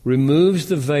 removes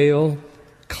the veil,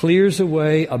 clears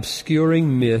away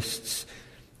obscuring mists,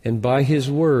 and by his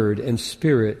word and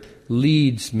Spirit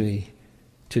leads me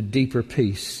to deeper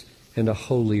peace and a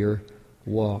holier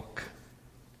walk."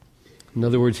 In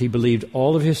other words, he believed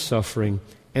all of his suffering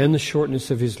and the shortness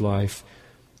of his life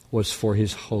was for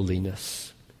his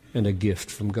holiness and a gift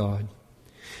from God.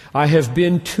 "I have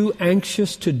been too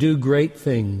anxious to do great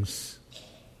things.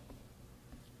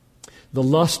 The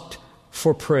lust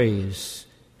for praise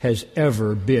has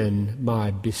ever been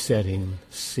my besetting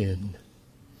sin.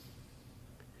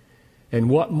 And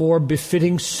what more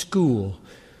befitting school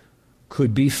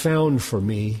could be found for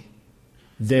me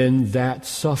than that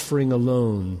suffering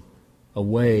alone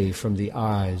away from the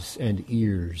eyes and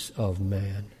ears of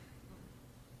man?"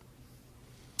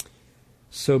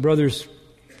 So, brothers,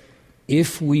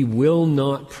 if we will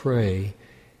not pray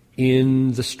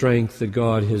in the strength that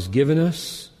God has given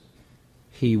us,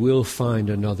 He will find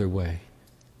another way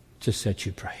to set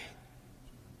you praying.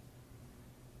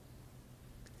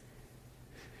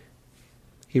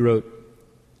 He wrote,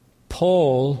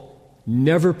 "Paul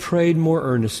never prayed more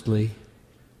earnestly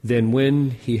than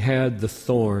when he had the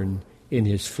thorn in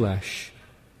his flesh."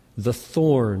 The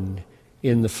thorn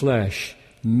in the flesh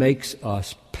makes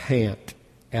us pant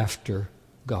after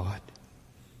God.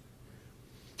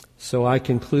 So I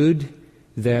conclude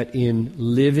that in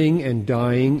living and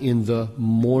dying in the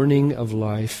morning of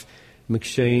life,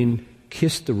 McShane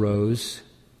kissed the rose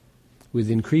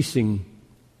with increasing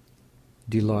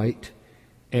delight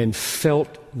and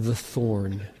felt the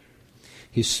thorn.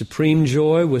 His supreme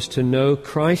joy was to know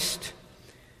Christ.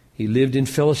 He lived in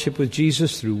fellowship with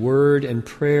Jesus through word and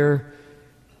prayer,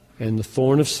 and the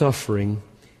thorn of suffering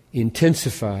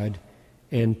intensified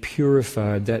and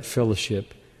purified that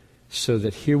fellowship so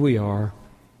that here we are,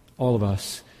 all of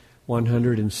us,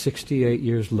 168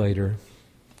 years later,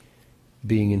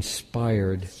 being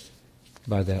inspired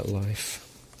by that life.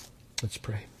 Let's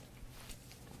pray.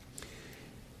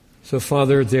 So,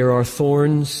 Father, there are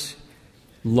thorns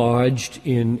lodged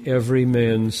in every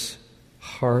man's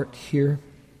heart here.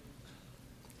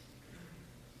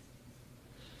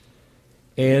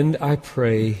 And I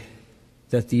pray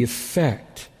that the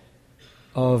effect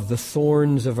of the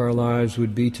thorns of our lives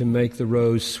would be to make the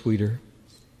rose sweeter,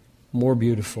 more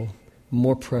beautiful,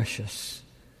 more precious.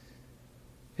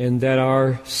 And that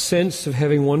our sense of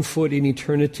having one foot in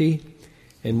eternity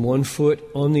and one foot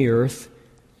on the earth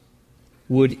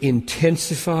would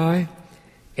intensify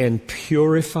and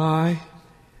purify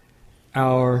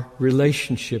our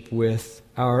relationship with,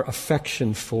 our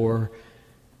affection for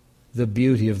the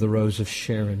beauty of the Rose of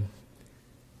Sharon.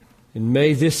 And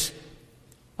may this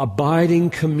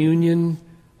abiding communion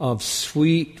of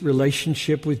sweet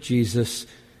relationship with Jesus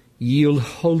yield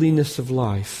holiness of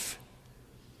life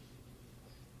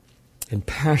and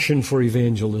passion for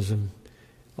evangelism,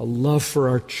 a love for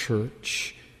our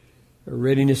church, a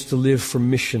readiness to live for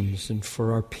missions and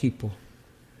for our people.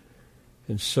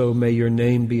 And so may your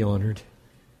name be honored.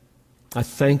 I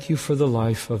thank you for the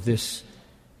life of this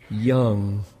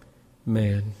young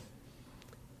man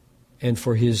and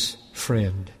for his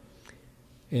friend,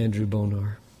 Andrew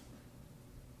Bonar.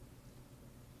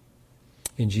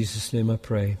 In Jesus' name I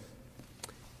pray.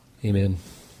 Amen.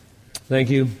 Thank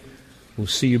you. We'll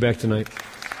see you back tonight.